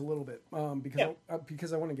 switching gears a little bit,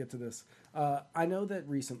 because I want to get to this. I know that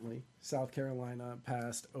recently South Carolina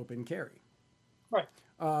passed open carry. Right.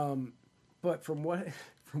 But from what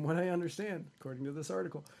I understand, according to this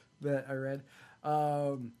article that I read,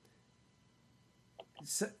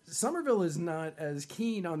 Somerville is not as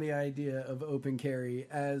keen on the idea of open carry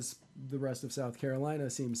as the rest of South Carolina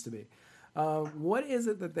seems to be. What is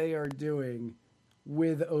it that they are doing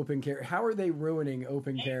with open carry? How are they ruining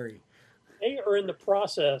open carry? They are in the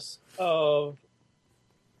process of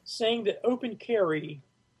saying that open carry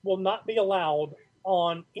will not be allowed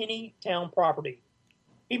on any town property,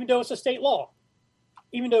 even though it's a state law,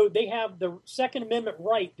 even though they have the Second Amendment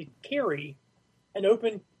right to carry an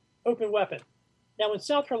open weapon. Now, in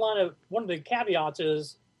South Carolina, one of the caveats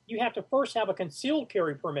is you have to first have a concealed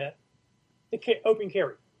carry permit to open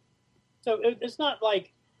carry. So it's not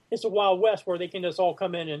like it's a Wild West where they can just all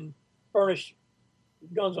come in and furnish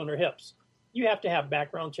guns on their hips. You have to have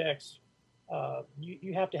background checks.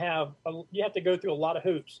 You have to go through a lot of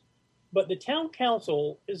hoops. But the town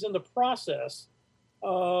council is in the process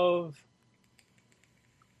of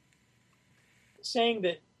saying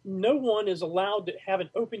that no one is allowed to have an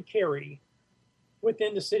open carry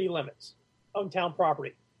within the city limits on town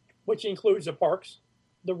property, which includes the parks,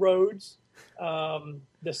 the roads,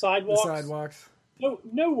 the sidewalks. No,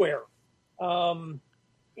 nowhere.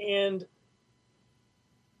 And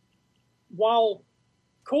while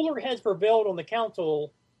cooler heads prevailed on the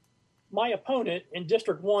council, my opponent in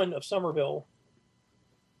District 1 of Somerville,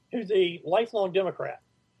 who's a lifelong Democrat,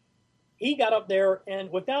 he got up there and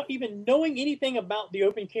without even knowing anything about the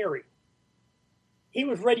open carry, he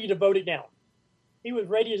was ready to vote it down. He was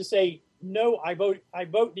ready to say, no, I vote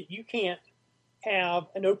that you can't have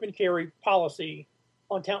an open carry policy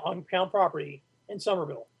on town property in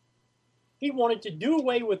Somerville. He wanted to do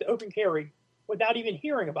away with the open carry without even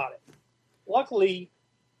hearing about it. Luckily,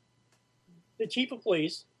 the chief of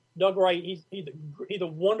police, Doug Wright, he's a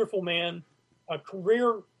wonderful man, a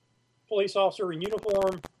career police officer in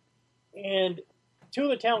uniform, and 2 of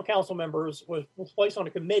the town council members was placed on a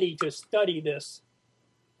committee to study this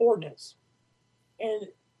ordinance. And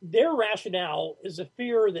their rationale is a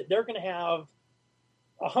fear that they're going to have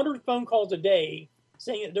 100 phone calls a day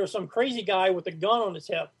saying that there's some crazy guy with a gun on his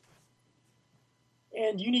hip,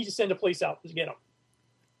 and you need to send the police out to get him.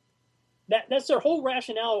 That's their whole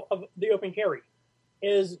rationale of the open carry,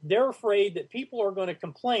 is they're afraid that people are going to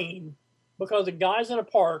complain because the guy's in a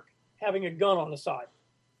park having a gun on the side.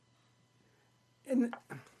 And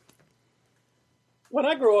when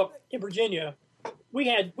I grew up in Virginia, we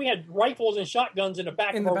had rifles and shotguns in the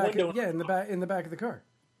back of our window. In the back of the car.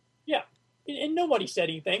 Yeah, and nobody said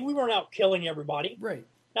anything. We weren't out killing everybody. Right.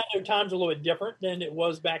 Now, times a little bit different than it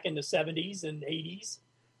was back in the 70s and 80s.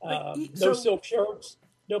 No so- silk shirts,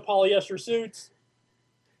 no polyester suits.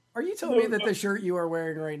 Are you telling me that the shirt you are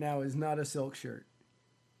wearing right now is not a silk shirt?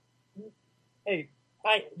 Hey,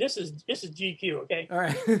 this is GQ, okay? All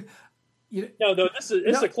right. No, this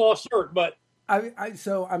is a cloth shirt, but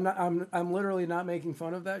I'm literally not making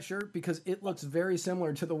fun of that shirt because it looks very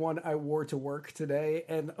similar to the one I wore to work today.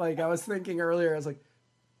 And like I was thinking earlier, I was like,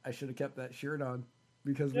 I should have kept that shirt on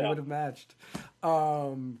because we would have matched.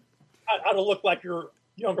 I'd have looked like your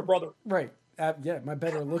younger brother. Right. Yeah, my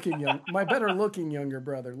better looking younger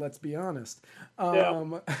brother. Let's be honest.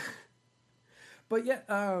 But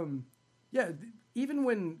yeah, even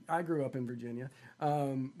when I grew up in Virginia,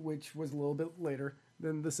 which was a little bit later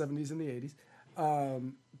than the 70s and the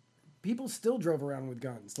 80s, people still drove around with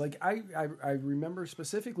guns. Like I remember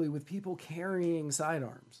specifically with people carrying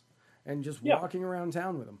sidearms and just walking around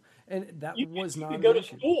town with them, and that was not. You could go to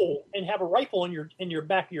school and have a rifle in your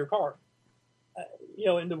back of your car,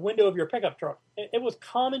 in the window of your pickup truck. It was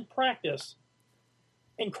common practice,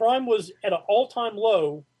 and crime was at an all-time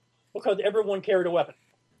low because everyone carried a weapon.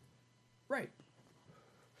 Right.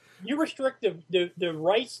 You restrict the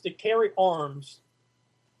rights to carry arms,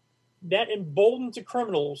 that emboldens the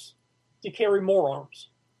criminals to carry more arms.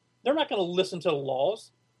 They're not going to listen to the laws.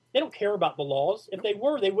 They don't care about the laws. If they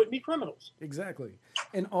were, they wouldn't be criminals. Exactly.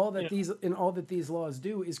 And all that these laws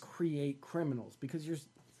do is create criminals, because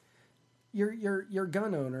your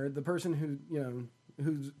gun owner, the person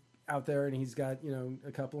who's out there and he's got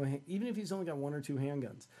a couple of even if he's only got one or two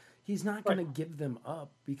handguns, he's not going to give them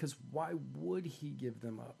up, because why would he give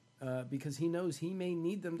them up? Because he knows he may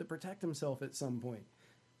need them to protect himself at some point.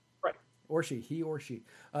 Right. He or she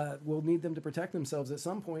will need them to protect themselves at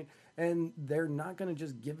some point, and they're not going to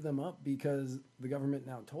just give them up because the government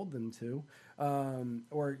now told them to,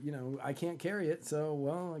 or I can't carry it, so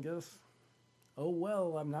well, I guess, oh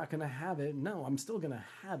well, I'm not going to have it. No, I'm still going to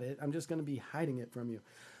have it. I'm just going to be hiding it from you.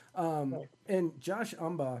 And Josh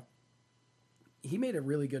Umbaugh, he made a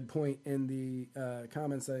really good point in the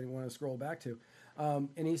comments that I want to scroll back to.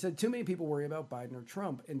 And he said, too many people worry about Biden or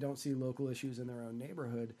Trump and don't see local issues in their own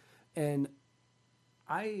neighborhood. And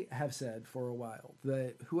I have said for a while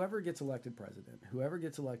that whoever gets elected president, whoever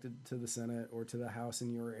gets elected to the Senate or to the House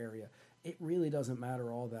in your area, it really doesn't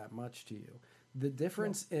matter all that much to you. The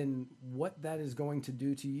difference in what that is going to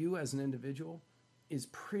do to you as an individual is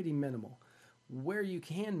pretty minimal. Where you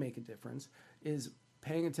can make a difference is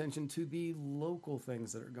paying attention to the local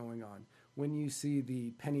things that are going on. When you see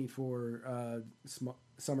the penny for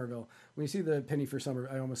Somerville, when you see the penny for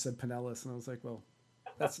Somerville, I almost said Pinellas, and I was like, well,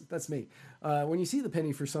 that's me. When you see the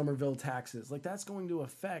penny for Somerville taxes, like that's going to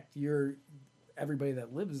affect everybody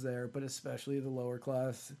that lives there, but especially the lower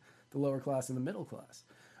class and the middle class,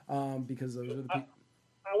 because those are the people.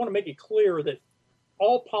 I want to make it clear that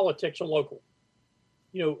all politics are local.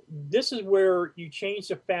 This is where you change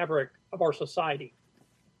the fabric of our society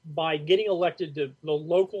by getting elected to the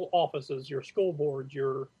local offices, your school boards,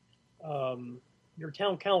 your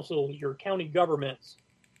town councils, your county governments,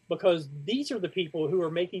 because these are the people who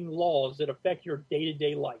are making laws that affect your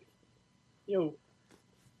day-to-day life. The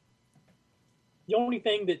only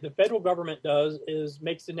thing that the federal government does is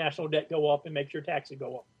makes the national debt go up and makes your taxes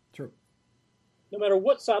go up. True. No matter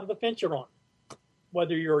what side of the fence you're on,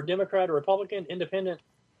 whether you're a Democrat or Republican, independent,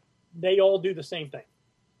 they all do the same thing.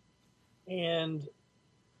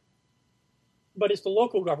 But it's the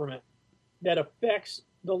local government that affects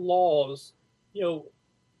the laws.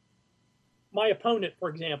 My opponent, for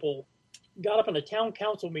example, got up in a town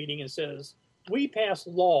council meeting and says, we pass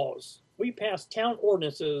laws, we pass town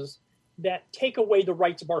ordinances that take away the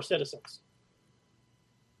rights of our citizens.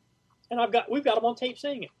 And we've got him on tape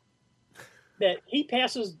saying it, that he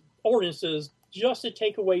passes ordinances just to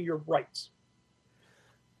take away your rights.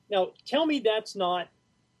 Now, tell me that's not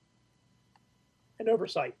an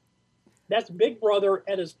oversight. That's Big Brother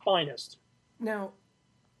at his finest. Now,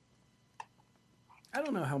 I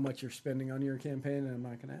don't know how much you're spending on your campaign, and I'm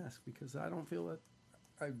not going to ask because I don't feel that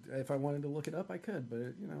if I wanted to look it up, I could.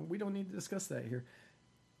 But, we don't need to discuss that here.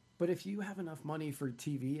 But if you have enough money for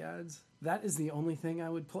TV ads, that is the only thing I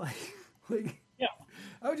would play.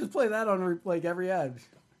 I would just play that on every ad.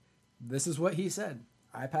 This is what he said.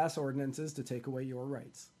 I pass ordinances to take away your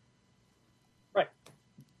rights. Right.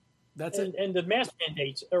 That's it. And the mask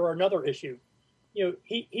mandates are another issue.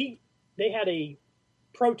 They had a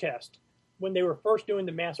protest when they were first doing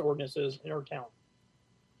the mask ordinances in our town.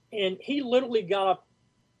 And he literally got up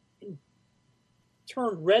and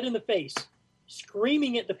turned red in the face,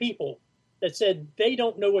 screaming at the people that said they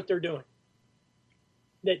don't know what they're doing.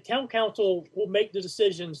 That town council will make the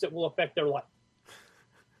decisions that will affect their life.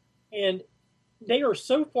 And they are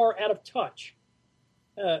so far out of touch,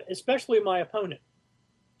 especially my opponent.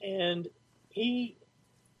 And he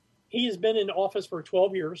he has been in office for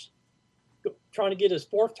 12 years, trying to get his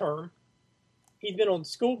fourth term. He's been on the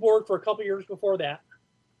school board for a couple of years before that.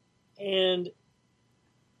 And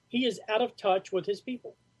he is out of touch with his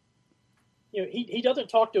people. He doesn't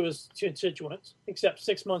talk to his constituents except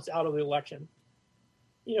 6 months out of the election.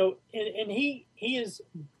 And he is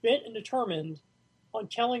bent and determined on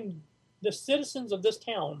telling the citizens of this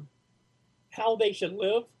town how they should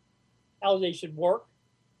live, how they should work,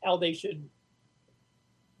 how they should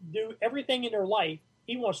do everything in their life.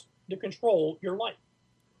 He wants to control your life.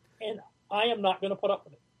 And I am not going to put up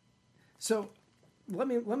with it. So let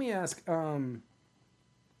me ask,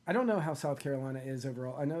 I don't know how South Carolina is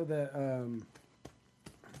overall. I know that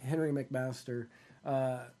Henry McMaster,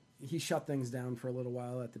 he shut things down for a little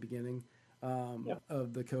while at the beginning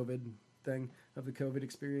of the COVID thing, of the COVID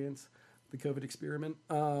experience, the COVID experiment.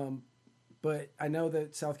 But I know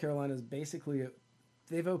that South Carolina is basically,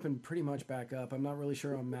 they've opened pretty much back up. I'm not really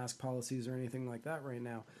sure on mask policies or anything like that right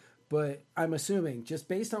now. But I'm assuming, just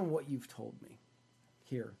based on what you've told me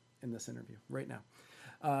here in this interview right now,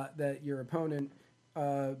 that your opponent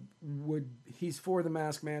he's for the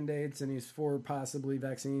mask mandates and he's for possibly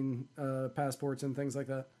vaccine passports and things like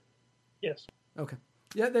that. Yes. Okay.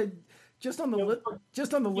 Yeah. Just on the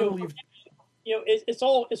little you've. It's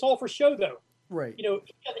all for show though. Right.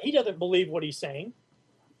 He doesn't believe what he's saying.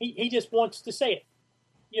 He just wants to say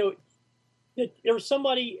it. There was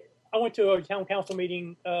somebody. I went to a town council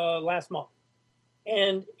meeting last month,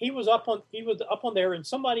 and he was up on there, and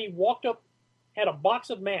somebody walked up, had a box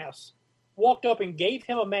of masks, walked up and gave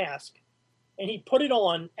him a mask, and he put it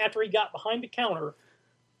on after he got behind the counter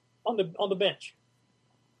on the bench.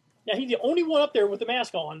 Now he's the only one up there with the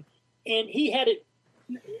mask on, and he had it.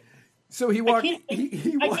 So he walked. I can't pick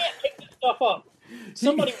this stuff up.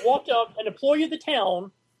 Somebody walked up, an employee of the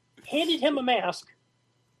town, handed him a mask,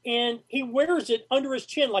 and he wears it under his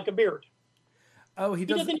chin like a beard. Oh, he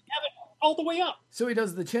doesn't have it all the way up. So he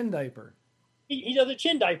does the chin diaper. He does a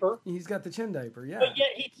chin diaper. He's got the chin diaper, yeah. But yet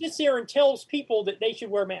he sits there and tells people that they should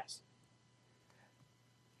wear masks.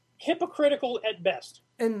 Hypocritical at best.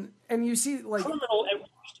 And you see, like, criminal at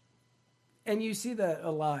worst. And you see that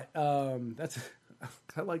a lot.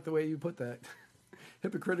 I like the way you put that.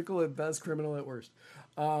 Hypocritical at best, criminal at worst.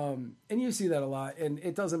 And you see that a lot, and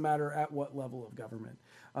it doesn't matter at what level of government.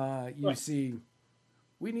 You see,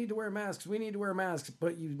 we need to wear masks,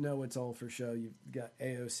 but it's all for show. You've got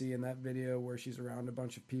AOC in that video where she's around a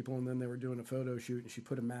bunch of people, and then they were doing a photo shoot, and she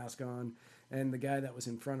put a mask on, and the guy that was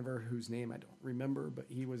in front of her, whose name I don't remember, but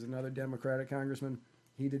he was another Democratic congressman,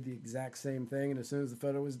 he did the exact same thing, and as soon as the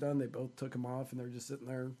photo was done, they both took him off, and they were just sitting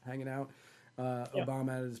there hanging out.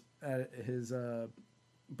 Obama at his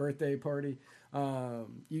birthday party.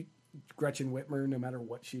 Gretchen Whitmer, no matter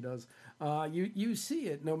what she does, you see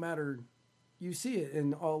it. You see it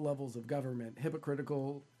in all levels of government.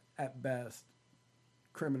 Hypocritical at best,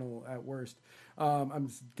 criminal at worst.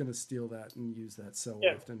 I'm gonna steal that and use that so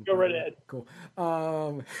often. Go right ahead. Cool.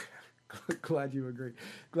 Glad you agree.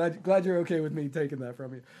 Glad you're okay with me taking that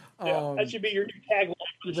from you. That should be your new tagline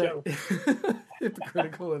for the show.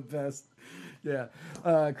 Hypocritical at best. Yeah.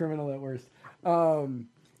 Criminal at worst.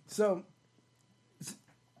 So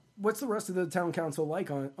what's the rest of the town council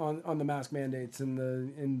like on the mask mandates and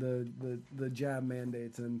the jab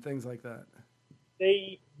mandates and things like that?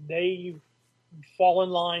 They fall in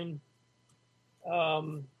line.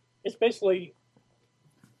 It's basically,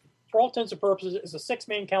 for all intents and purposes, it's a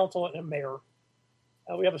 6-man council and a mayor.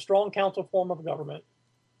 We have a strong council form of government,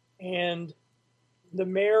 and the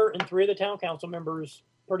mayor and 3 of the town council members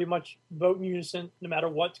pretty much vote in unison no matter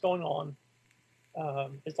what's going on.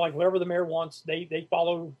 It's like whatever the mayor wants, they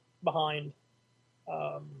follow behind.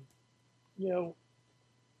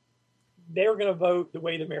 They're going to vote the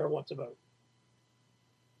way the mayor wants to vote.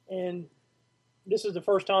 And this is the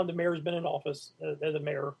first time the mayor's been in office as a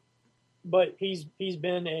mayor, but he's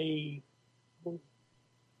been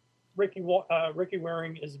Ricky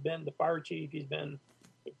Waring has been the fire chief. He's been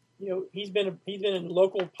in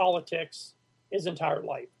local politics his entire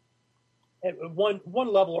life at one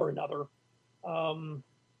level or another.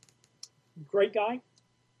 Great guy.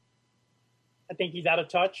 I think he's out of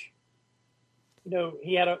touch.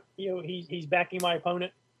 He's backing my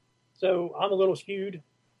opponent, so I'm a little skewed.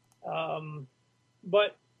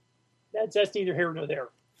 But that's neither here nor there.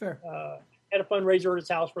 Fair. Had a fundraiser at his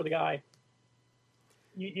house for the guy.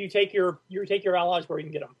 You take your allies where you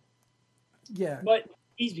can get them. Yeah. But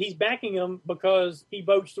he's backing him because he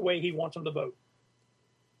votes the way he wants them to vote.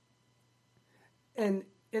 And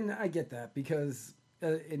I get that because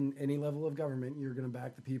in any level of government, you're going to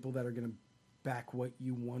back the people that are going to back what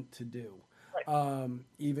you want to do.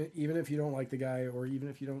 Even if you don't like the guy, or even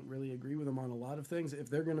if you don't really agree with him on a lot of things, if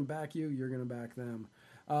they're going to back you, you're going to back them.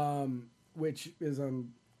 Which is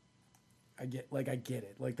I get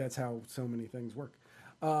it. Like, that's how so many things work.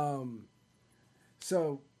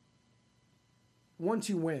 So once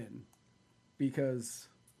you win, because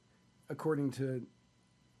according to,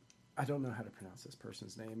 I don't know how to pronounce this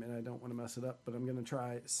person's name, and I don't want to mess it up, but I'm going to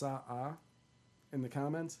try Sa'a in the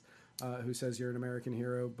comments, who says you're an American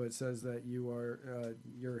hero, but says that you're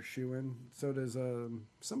a shoo-in. So does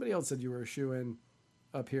somebody else said you were a shoo-in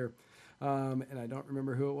up here, and I don't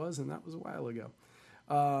remember who it was, and that was a while ago.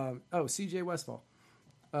 CJ Westfall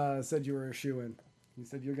said you were a shoo-in. He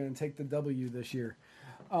said you're going to take the W this year.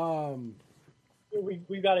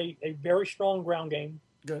 We've got a very strong ground game.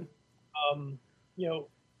 Good.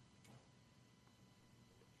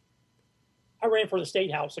 I ran for the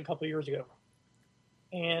state house a couple of years ago,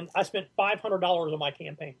 and I spent $500 on my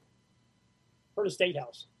campaign for the state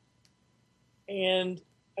house. And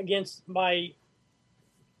against I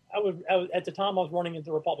was at the time I was running as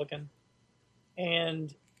a Republican,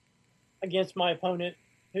 and against my opponent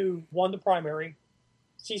who won the primary,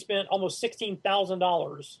 she spent almost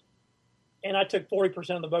 $16,000, and I took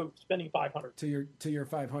 40% of the vote, spending $500 to your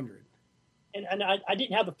 500. And I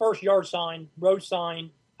didn't have the first yard sign, road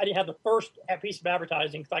sign. I didn't have the first piece of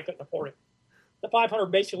advertising because I couldn't afford it. The 500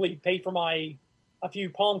 basically paid for a few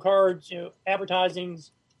palm cards, advertisings,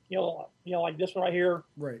 like this one right here,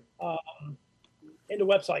 right, and the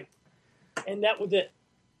website, and that was it.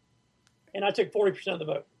 And I took 40% of the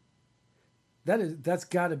vote. That's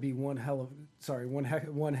got to be one heck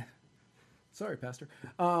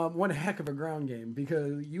of a ground game,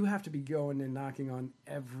 because you have to be going and knocking on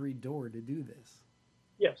every door to do this.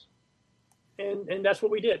 Yes. And that's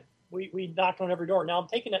what we did. We knocked on every door. Now I'm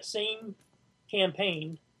taking that same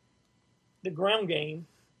campaign, the ground game,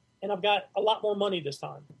 and I've got a lot more money this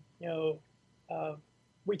time.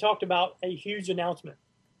 We talked about a huge announcement.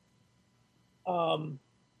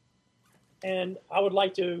 And I would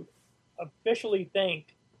like to officially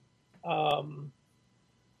thank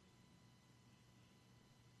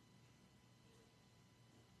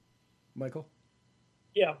Michael?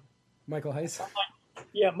 Yeah. Michael Heiss?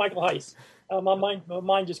 Yeah, Michael Heiss. My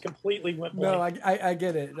mind just completely went blank. No, I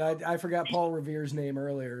get it. I forgot Paul Revere's name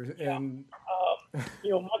earlier. Yeah. And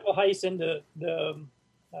Michael Heiss and the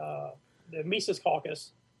Mises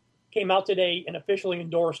Caucus came out today and officially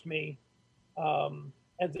endorsed me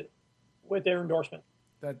with their endorsement.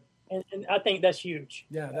 And I think that's huge.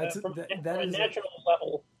 Yeah, from a national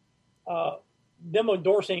level. Them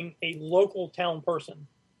endorsing a local town person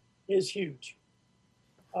is huge.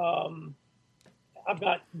 I've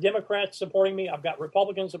got Democrats supporting me. I've got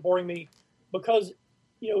Republicans supporting me, because,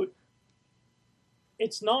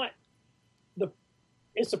 it's not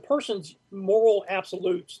it's the person's moral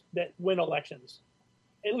absolutes that win elections.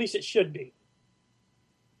 At least it should be.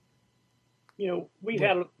 We've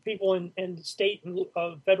had people in state and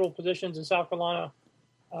federal positions in South Carolina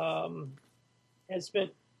has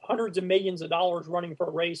spent hundreds of millions of dollars running for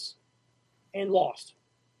a race and lost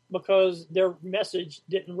because their message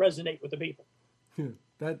didn't resonate with the people.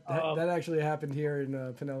 That actually happened here in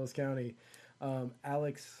Pinellas County.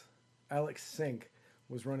 Alex Sink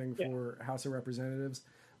was running for House of Representatives,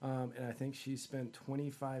 and I think she spent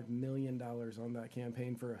 $25 million on that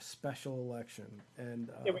campaign for a special election.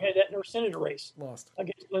 And we had that in her senator race. Lost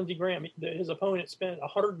against Lindsey Graham. His opponent spent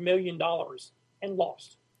 $100 million and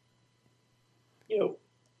lost. I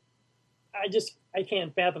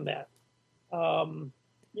can't fathom that.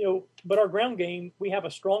 But our ground game, we have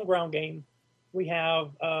a strong ground game. We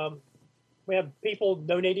have people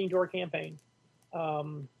donating to our campaign.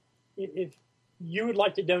 If you would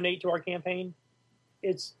like to donate to our campaign,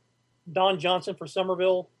 it's Don Johnson for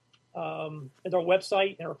Somerville. It's our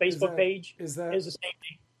website and our Facebook page is the same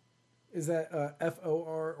thing. Is that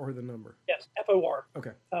FOR or the number? Yes, FOR.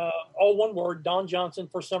 Okay. All one word,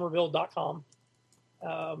 DonJohnsonForSomerville.com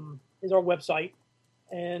is our website.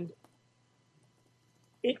 And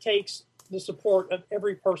it takes the support of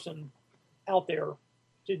every person out there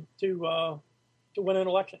to win an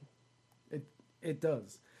election. It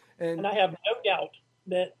does. And I have no doubt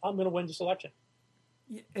that I'm going to win this election.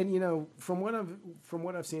 And from what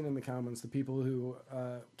I've seen in the comments, the people who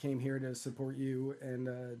came here to support you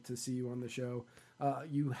and to see you on the show,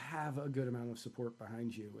 you have a good amount of support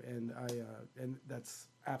behind you, and and that's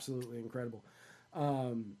absolutely incredible.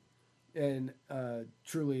 And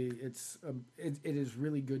truly, it is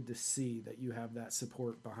really good to see that you have that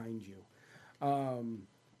support behind you.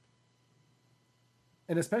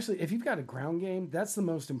 And especially if you've got a ground game, that's the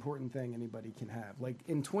most important thing anybody can have. Like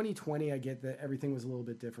in 2020, I get that everything was a little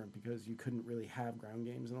bit different because you couldn't really have ground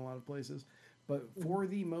games in a lot of places. But for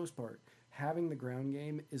the most part, having the ground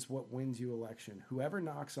game is what wins you election. Whoever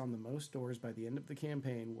knocks on the most doors by the end of the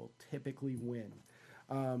campaign will typically win.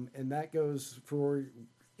 And that goes for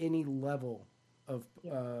any level of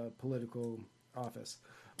political office.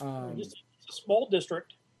 It's a small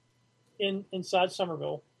district inside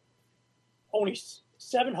Somerville. Only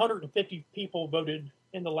 750 people voted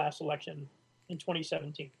in the last election in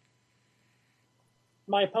 2017.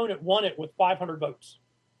 My opponent won it with 500 votes.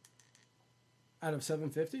 Out of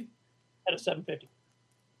 750? Out of 750.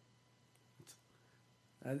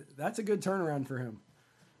 That's a good turnaround for him.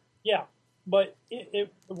 Yeah, but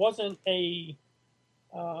it wasn't a,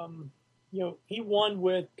 he won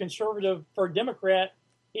with conservative, for a Democrat,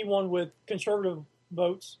 he won with conservative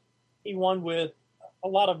votes. He won with a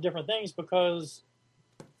lot of different things because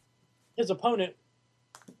his opponent,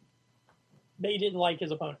 they didn't like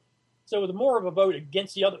his opponent. So it was more of a vote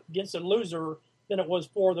against the loser than it was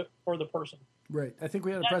for the person. Right. I think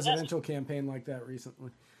we had a presidential campaign like that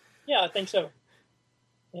recently. Yeah, I think so.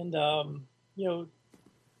 And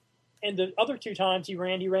and the other two times he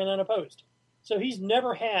ran unopposed. So he's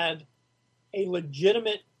never had a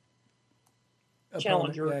legitimate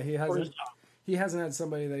challenger. Yeah, for his job. He hasn't had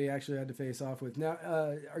somebody that he actually had to face off with. Now,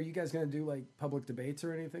 are you guys going to do like public debates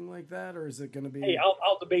or anything like that, or is it going to be? Hey,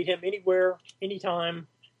 I'll debate him anywhere, anytime,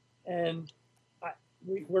 and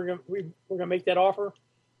we're gonna make that offer.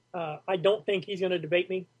 I don't think he's going to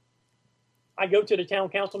debate me. I go to the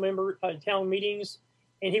town town meetings,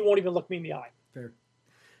 and he won't even look me in the eye.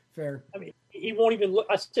 Fair. I mean, he won't even look.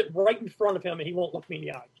 I sit right in front of him, and he won't look me in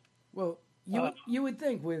the eye. Well, you would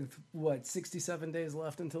think with 67 days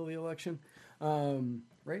left until the election,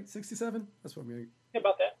 right? 67. That's what we. How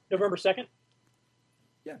about that? November 2nd.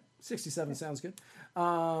 Yeah, 67 sounds good.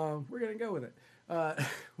 We're gonna go with it.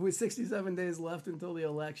 With 67 days left until the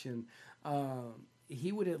election,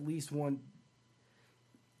 he would at least want.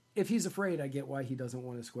 If he's afraid, I get why he doesn't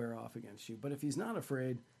want to square off against you. But if he's not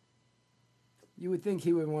afraid, you would think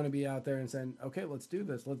he would want to be out there and saying, "Okay, let's do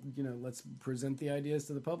this. Let's present the ideas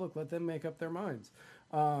to the public. Let them make up their minds."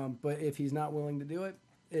 But if he's not willing to do it,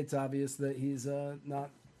 it's obvious that he's not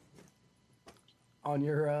on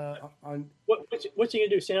your on. What's he gonna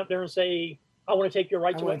do? Stand up there and say, "I want to take your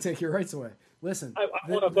rights away." I want to take your rights away. Listen, I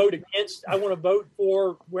want to vote against. I want to vote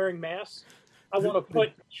for wearing masks. I want to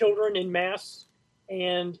put children in masks.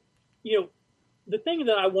 And, the thing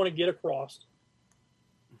that I want to get across,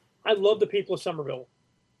 I love the people of Somerville.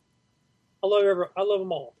 I love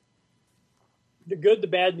them all. The good, the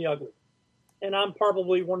bad, and the ugly. And I'm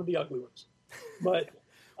probably one of the ugly ones. But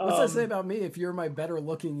what's that say about me if you're my better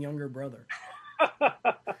looking younger brother?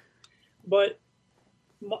 But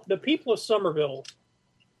the people of Somerville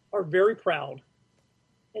are very proud,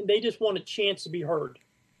 and they just want a chance to be heard.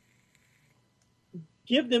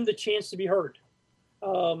 Give them the chance to be heard.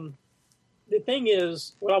 The thing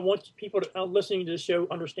is, what I want people listening to this show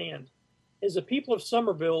understand is the people of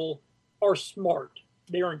Somerville are smart.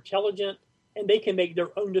 They are intelligent, and they can make their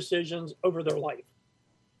own decisions over their life.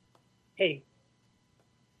 Hey,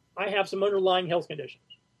 I have some underlying health conditions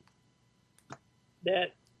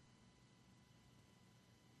that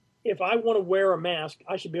if I want to wear a mask,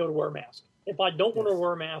 I should be able to wear a mask. If I don't want to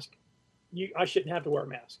wear a mask, I shouldn't have to wear a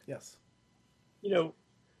mask. Yes.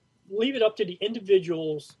 Leave it up to the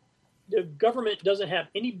individuals. The government doesn't have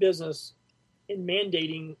any business in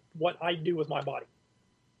mandating what I do with my body.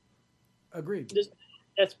 Agreed.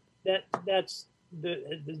 That's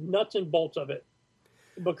the nuts and bolts of it,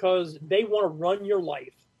 because they want to run your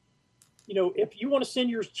life. If you want to send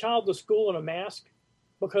your child to school in a mask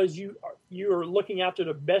because you are looking after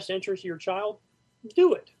the best interest of your child,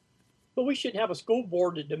 do it. But we shouldn't have a school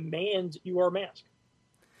board that demands you wear a mask.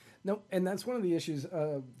 No, and that's one of the issues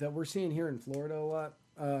that we're seeing here in Florida a lot.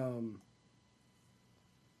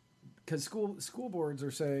 Because school boards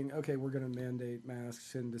are saying, okay, we're going to mandate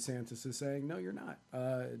masks, and DeSantis is saying, no, you're not.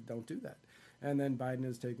 Don't do that. And then Biden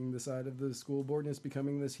is taking the side of the school board, and it's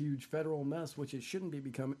becoming this huge federal mess, which it shouldn't be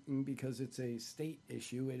becoming because it's a state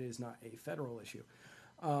issue. It is not a federal issue.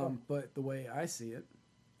 But the way I see it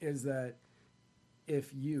is that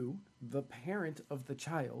if you, the parent of the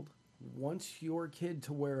child, wants your kid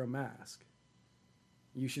to wear a mask,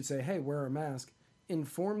 you should say, hey, wear a mask.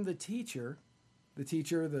 Inform the teacher,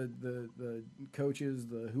 the coaches,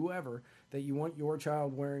 the whoever, that you want your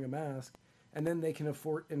child wearing a mask, and then they can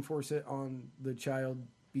enforce it on the child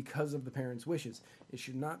because of the parent's wishes. It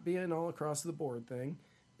should not be an all across the board thing,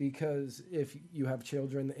 because if you have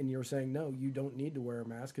children and you're saying no, you don't need to wear a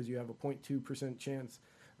mask because you have a 0.2% chance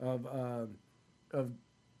of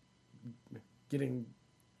getting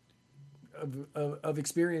of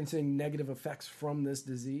experiencing negative effects from this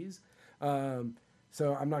disease.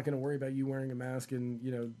 So I'm not going to worry about you wearing a mask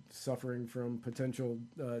and suffering from potential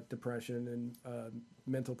depression and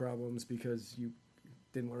mental problems because you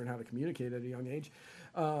didn't learn how to communicate at a young age.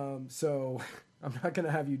 So I'm not going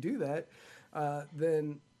to have you do that.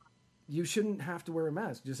 Then you shouldn't have to wear a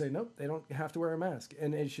mask. Just say, nope, they don't have to wear a mask.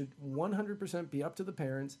 And it should 100% be up to the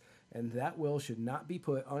parents, and that will should not be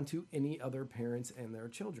put onto any other parents and their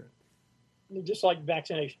children. Just like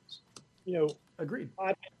vaccinations. Agreed.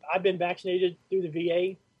 I've been vaccinated through the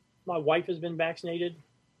VA. My wife has been vaccinated.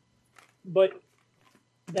 But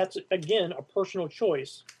that's, again, a personal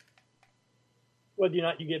choice, whether or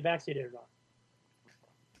not you get vaccinated or not.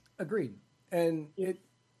 Agreed. And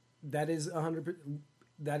that is 100%.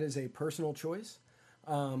 That is a personal choice.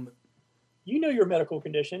 You know your medical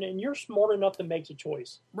condition, and you're smart enough to make a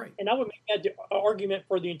choice. Right. And I would make that argument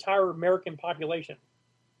for the entire American population.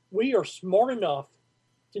 We are smart enough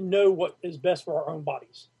to know what is best for our own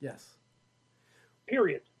bodies. Yes.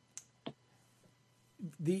 Period.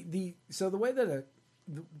 So the way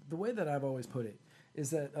that I've always put it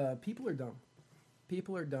is that people are dumb.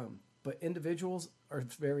 People are dumb, but individuals are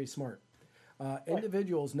very smart.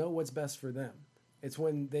 Individuals know what's best for them. It's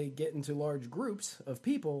when they get into large groups of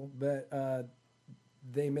people that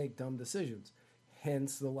they make dumb decisions.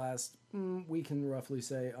 Hence the last, we can roughly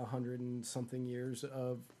say 100 and something years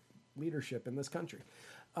of leadership in this country.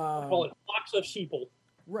 I call it flocks of sheeple.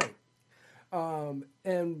 Right.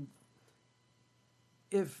 And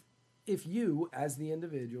if you as the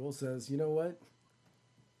individual says, you know what,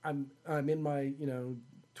 I'm in my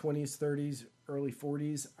 20s, 30s, early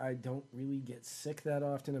 40s. I don't really get sick that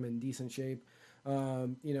often. I'm in decent shape. I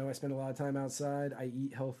spend a lot of time outside. I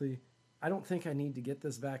eat healthy. I don't think I need to get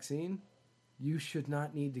this vaccine. You should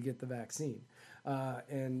not need to get the vaccine.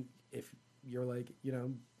 And if you're like,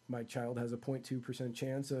 my child has a 0.2%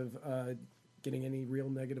 chance of getting any real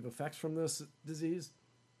negative effects from this disease,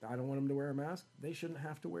 I don't want them to wear a mask. They shouldn't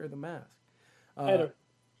have to wear the mask. I'm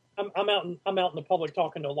out in the public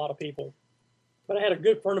talking to a lot of people, but I had a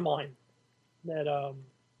good friend of mine that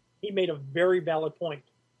he made a very valid point.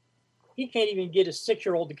 He can't even get a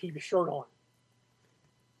 6-year-old to keep his shirt on.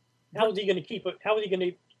 How is he going to keep it? How is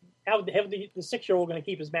the 6-year-old going to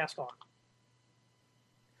keep his mask on?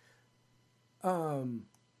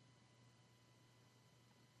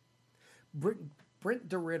 Brent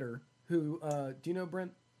DeRitter, who do you know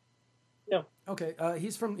Brent? No. Okay,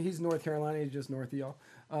 he's North Carolina. He's just north of y'all.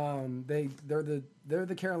 They're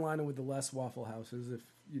the Carolina with the less Waffle Houses, if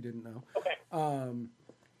you didn't know. Okay.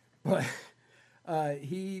 But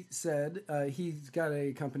he said he's got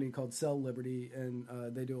a company called Sell Liberty, and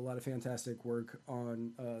they do a lot of fantastic work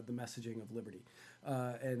on the messaging of liberty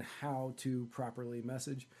and how to properly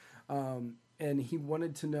message. And he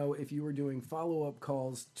wanted to know if you were doing follow-up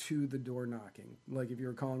calls to the door knocking, like if you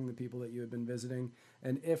were calling the people that you had been visiting.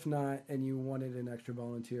 And if not, and you wanted an extra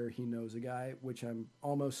volunteer, he knows a guy, which I'm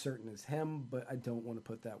almost certain is him, but I don't want to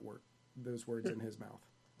put those words in his mouth.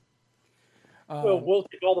 Well, we'll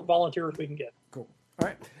take all the volunteers we can get. Cool. All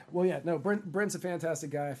right. Well, yeah, no, Brent's a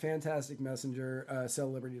fantastic guy, a fantastic messenger.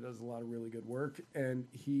 Sell Liberty does a lot of really good work, and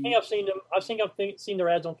I think I've seen their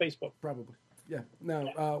ads on Facebook. Probably. Yeah.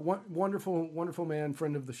 No. Wonderful man,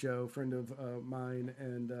 friend of the show, friend of mine,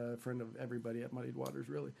 and friend of everybody at Muddied Waters.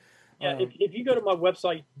 Really. Yeah. If you go to my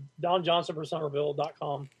website,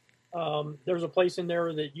 DonJohnsonForSomerville.com, there's a place in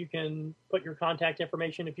there that you can put your contact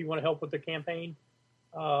information if you want to help with the campaign.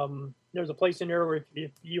 There's a place in there where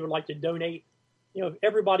if you would like to donate, if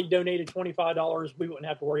everybody donated $25, we wouldn't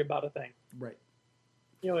have to worry about a thing. Right.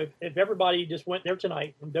 If everybody just went there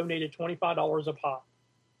tonight and donated $25 a pop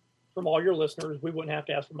from all your listeners, we wouldn't have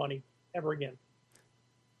to ask for money ever again.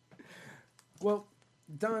 Well,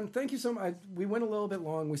 Don, thank you so much. We went a little bit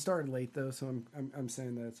long. We started late though, so I'm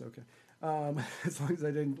saying that it's okay. As long as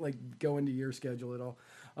I didn't go into your schedule at all.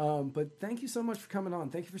 But thank you so much for coming on.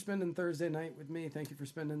 Thank you for spending Thursday night with me. Thank you for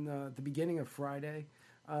spending the beginning of Friday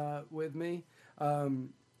with me.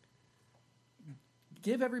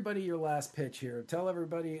 Give everybody your last pitch here. Tell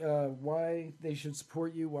everybody why they should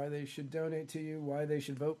support you, why they should donate to you, why they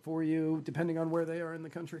should vote for you, depending on where they are in the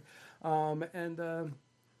country. Well,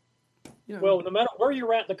 no matter where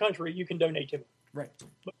you're at in the country, you can donate to me. Right.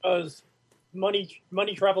 Because money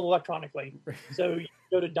travels electronically. Right. So you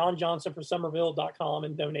go to DonJohnsonForSomerville.com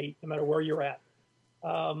and donate no matter where you're at.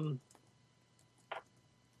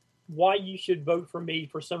 Why you should vote for me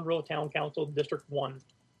for Somerville Town Council District 1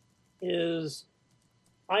 is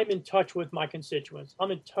I'm in touch with my constituents. I'm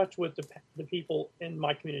in touch with the people in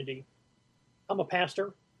my community. I'm a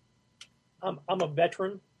pastor. I'm a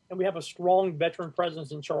veteran, and we have a strong veteran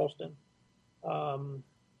presence in Charleston. I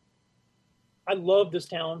love this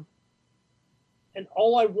town, and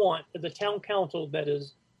all I want is a town council that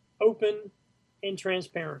is open and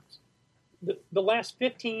transparent. The last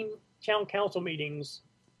 15 town council meetings,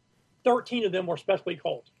 13 of them were specially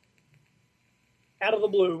called out of the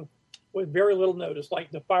blue with very little notice,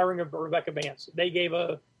 like the firing of Rebecca Vance. They gave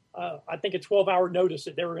I think a 12-hour notice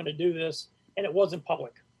that they were going to do this, and it wasn't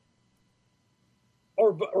public.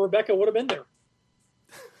 Or Rebecca would have been there.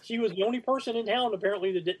 She was the only person in town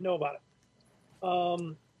apparently that didn't know about it.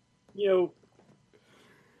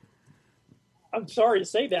 I'm sorry to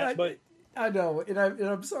say that, but I know, and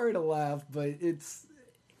I'm sorry to laugh, but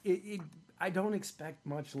I don't expect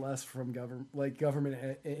much less from government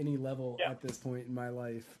at any level at this point in my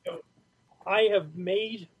life. I have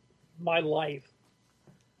made my life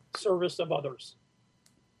service of others,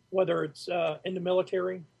 whether it's in the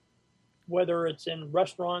military, whether it's in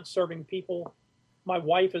restaurants serving people. My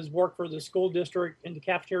wife has worked for the school district in the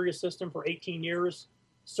cafeteria system for 18 years,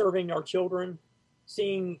 serving our children,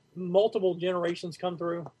 seeing multiple generations come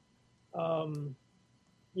through.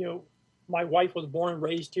 My wife was born and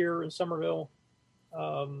raised here in Somerville.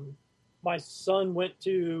 My son went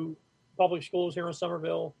to public schools here in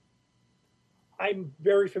Somerville. I'm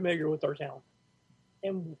very familiar with our town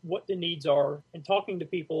and what the needs are, and talking to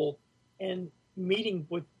people and meeting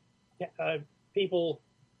with people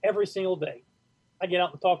every single day. I get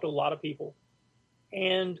out and talk to a lot of people,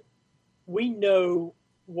 and we know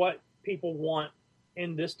what people want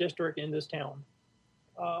in this district, in this town.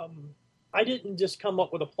 I didn't just come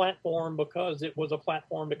up with a platform because it was a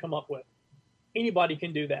platform to come up with. Anybody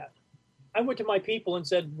can do that. I went to my people and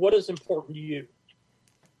said, what is important to you?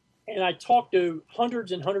 And I talked to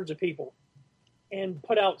hundreds and hundreds of people and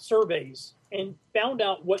put out surveys and found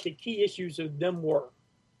out what the key issues of them were.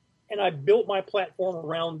 And I built my platform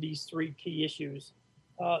around these three key issues.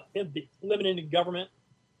 Limiting the government,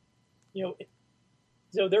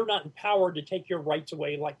 so they're not empowered to take your rights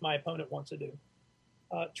away like my opponent wants to do.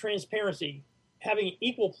 Transparency, having an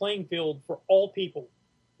equal playing field for all people,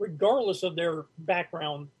 regardless of their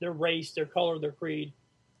background, their race, their color, their creed.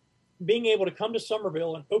 Being able to come to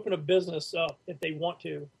Somerville and open a business up if they want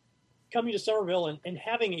to. Coming to Somerville and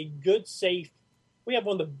having a good, safe, we have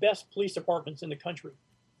one of the best police departments in the country.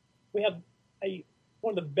 We have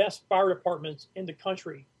one of the best fire departments in the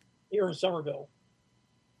country here in Somerville.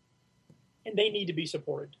 And they need to be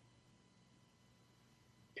supported.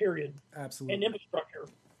 Period. Absolutely. And infrastructure.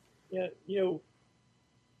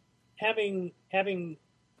 Having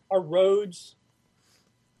our roads,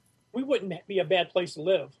 we wouldn't be a bad place to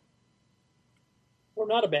live. We're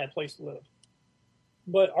not a bad place to live.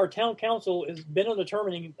 But our town council has been on the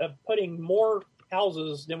determining of putting more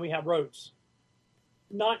houses than we have roads.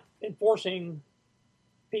 Not enforcing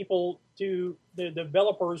people to the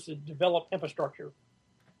developers to develop infrastructure.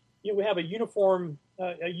 We have a uniform,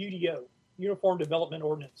 a UDO, Uniform Development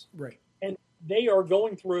Ordinance. Right. And they are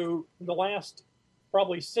going through the last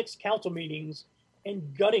probably 6 council meetings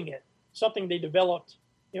and gutting it. Something they developed,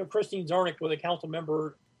 Christine Zarnick was a council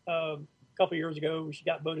member a couple of years ago. She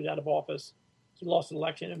got voted out of office. She lost an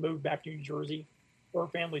election and moved back to New Jersey, where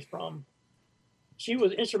her family's from. She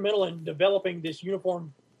was instrumental in developing this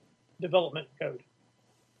Uniform Development Code.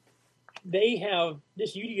 They have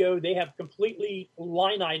this UDO, they have completely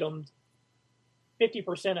line itemed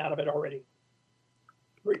 50% out of it already.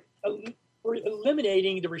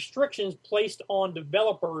 Eliminating the restrictions placed on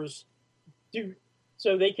developers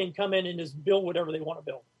so they can come in and just build whatever they want to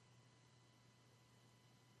build.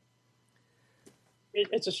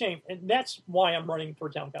 It's a shame. And that's why I'm running for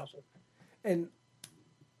town council. And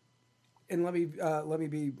let me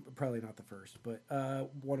be probably not the first, but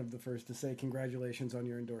one of the first to say congratulations on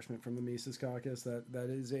your endorsement from the Mises Caucus. That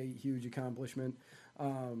is a huge accomplishment.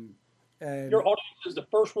 And your audience is the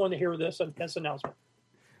first one to hear this announcement.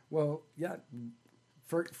 Well, yeah,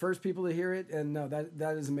 first people to hear it, and no,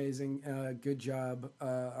 that is amazing. Good job.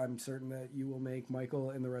 I'm certain that you will make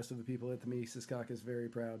Michael and the rest of the people at the Mises Caucus very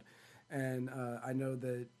proud, and I know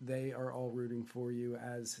that they are all rooting for you,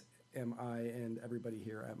 as am I and everybody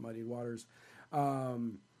here at Muddy Waters.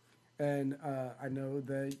 And I know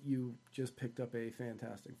that you just picked up a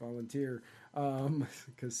fantastic volunteer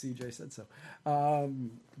because CJ said so.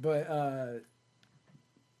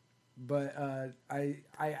 But I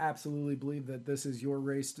absolutely believe that this is your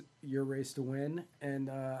race to win, and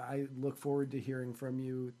I look forward to hearing from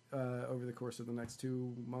you over the course of the next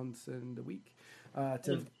 2 months and a week.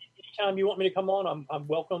 Anytime you want me to come on, I'm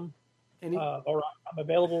welcome. or I'm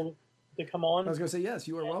available to come on. I was going to say, yes,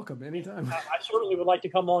 you are welcome anytime. I certainly would like to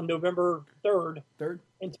come on November 3rd.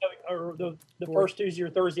 And or the first Tuesday or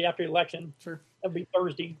Thursday after the election. Sure. That'll be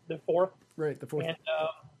Thursday, the 4th. Right, the 4th. And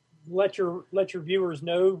let your viewers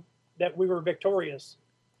know that we were victorious.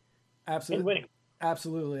 Absolutely. In winning.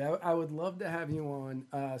 Absolutely. I would love to have you on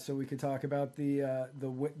so we could talk about the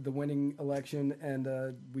winning election,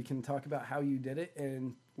 and we can talk about how you did it,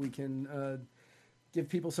 and we can give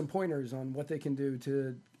people some pointers on what they can do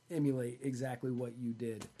to emulate exactly what you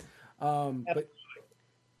did. But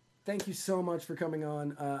thank you so much for coming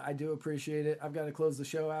on. I do appreciate it. I've got to close the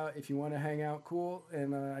show out. If you want to hang out, cool,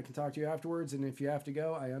 and I can talk to you afterwards. And if you have to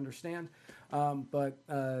go, I understand. But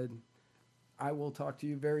I will talk to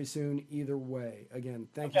you very soon either way. Again,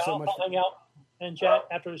 thank you so much. I'll hang out and chat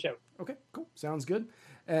after the show. Okay, cool. Sounds good.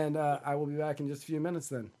 And I will be back in just a few minutes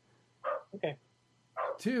then. Okay.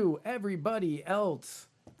 To everybody else,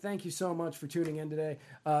 thank you so much for tuning in today.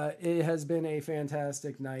 It has been a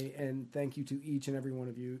fantastic night, and thank you to each and every one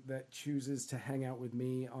of you that chooses to hang out with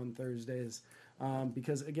me on Thursdays.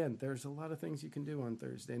 Because, again, there's a lot of things you can do on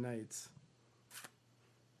Thursday nights.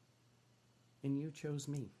 And you chose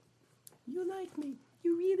me. You like me.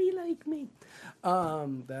 You really like me.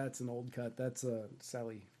 That's an old cut. That's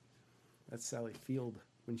Sally Field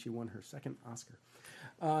when she won her second Oscar.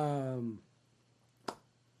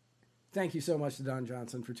 Thank you so much to Don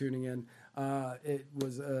Johnson for tuning in. It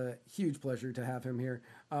was a huge pleasure to have him here.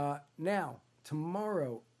 Now,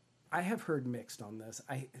 tomorrow, I have heard mixed on this.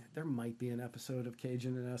 There might be an episode of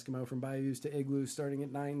Cajun and Eskimo from Bayous to Igloos starting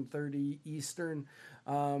at 9:30 Eastern.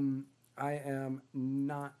 I am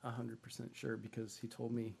not 100% sure because he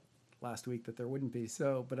told me last week that there wouldn't be.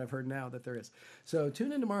 But I've heard now that there is. So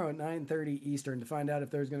tune in tomorrow at 9:30 Eastern to find out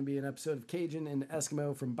if there's going to be an episode of Cajun and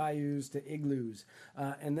Eskimo from Bayous to Igloos.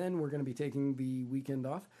 And then we're going to be taking the weekend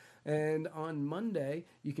off. And on Monday,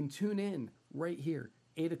 you can tune in right here,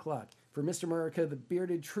 8 o'clock, for Mr. America, the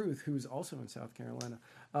Bearded Truth, who's also in South Carolina.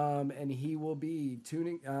 And he will be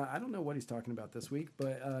tuning. I don't know what he's talking about this week,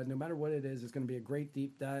 but no matter what it is, it's going to be a great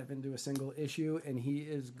deep dive into a single issue, and he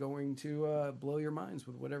is going to blow your minds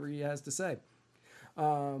with whatever he has to say.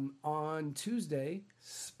 On Tuesday,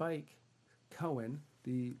 Spike Cohen,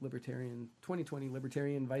 the 2020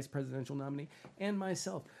 Libertarian Vice Presidential nominee, and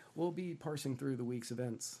myself will be parsing through the week's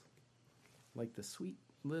events like the sweet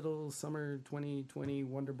little summer 2020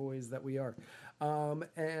 Wonder Boys that we are.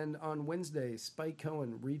 And on Wednesday, Spike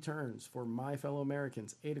Cohen returns for My Fellow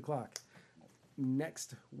Americans, 8 o'clock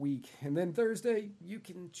next week. And then Thursday, you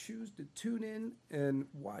can choose to tune in and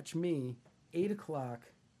watch me, 8 o'clock,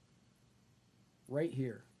 right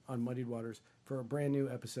here on Muddied Waters for a brand new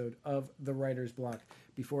episode of The Writer's Block.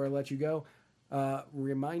 Before I let you go,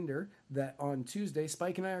 reminder that on Tuesday,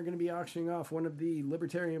 Spike and I are going to be auctioning off one of the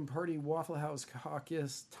Libertarian Party Waffle House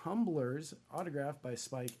Caucus tumblers autographed by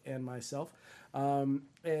Spike and myself.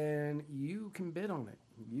 And you can bid on it.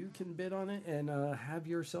 You can bid on it and have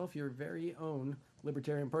yourself your very own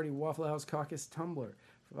Libertarian Party Waffle House Caucus tumbler.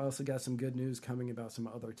 I've also got some good news coming about some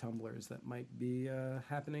other tumblers that might be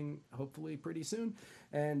happening hopefully pretty soon.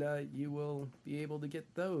 And you will be able to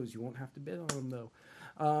get those. You won't have to bid on them, though.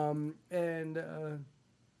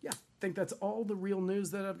 Yeah, I think that's all the real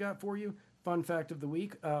news that I've got for you. Fun fact of the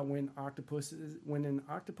week: when an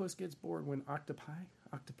octopus gets bored, when octopuses,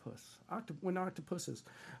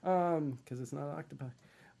 because it's not octopi.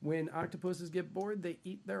 When octopuses get bored, they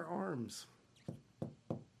eat their arms.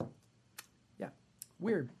 Yeah,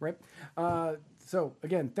 weird, right? So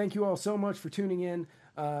again, thank you all so much for tuning in.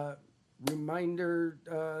 Reminder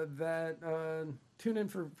that tune in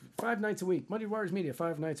for 5 nights a week. Muddied Waters Media,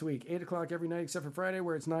 5 nights a week. 8 o'clock every night except for Friday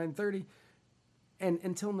where it's 9:30. And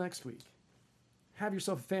until next week, have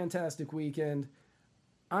yourself a fantastic weekend.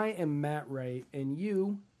 I am Matt Wright, and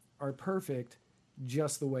you are perfect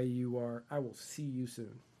just the way you are. I will see you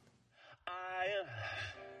soon.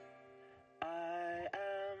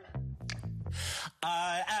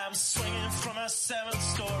 I am swinging from a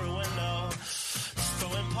 7-story window,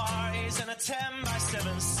 throwing parties in a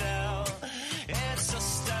 10-by-7 cell. It's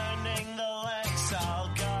astounding the lengths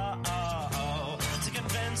I'll go to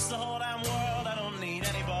convince the whole damn world I don't need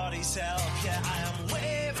anybody's help. Yeah, I am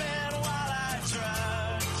waving while I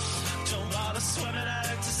drown. Don't bother swimming out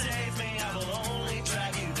to save me, I will only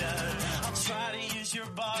drag you down. I'll try to use your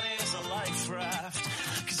body as a life raft,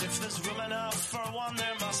 'cause if there's room enough for one,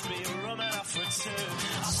 there must be room enough for two.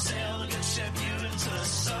 I'll sail the good ship you into the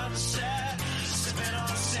sunset, sipping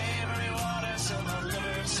on savory water till my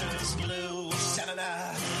liver turns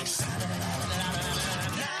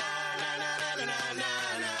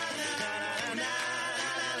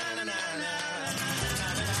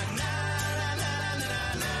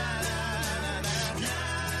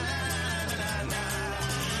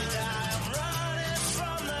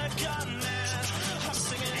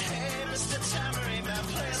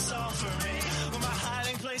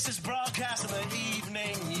this is broadcast in the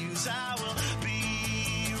evening news, I will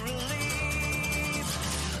be relieved.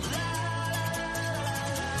 La,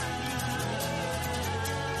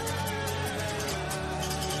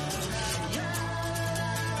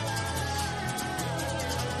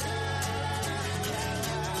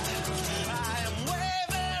 I am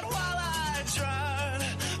waving while I drown.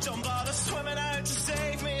 Don't bother swimming out to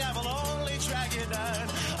save me, I will only drag you down.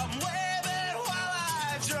 I'm waving while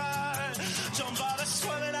I drown. Don't bother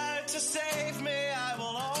swimming out to save me, I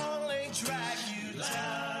will only drag you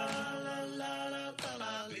down.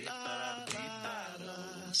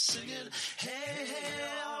 Singing, hey, hey,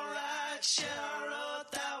 alright, yeah, I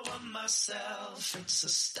wrote that one myself. It's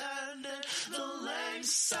astounding the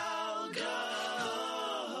lengths I'll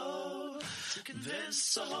go to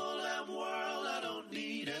convince the whole damn world I don't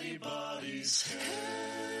need anybody's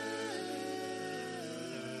help.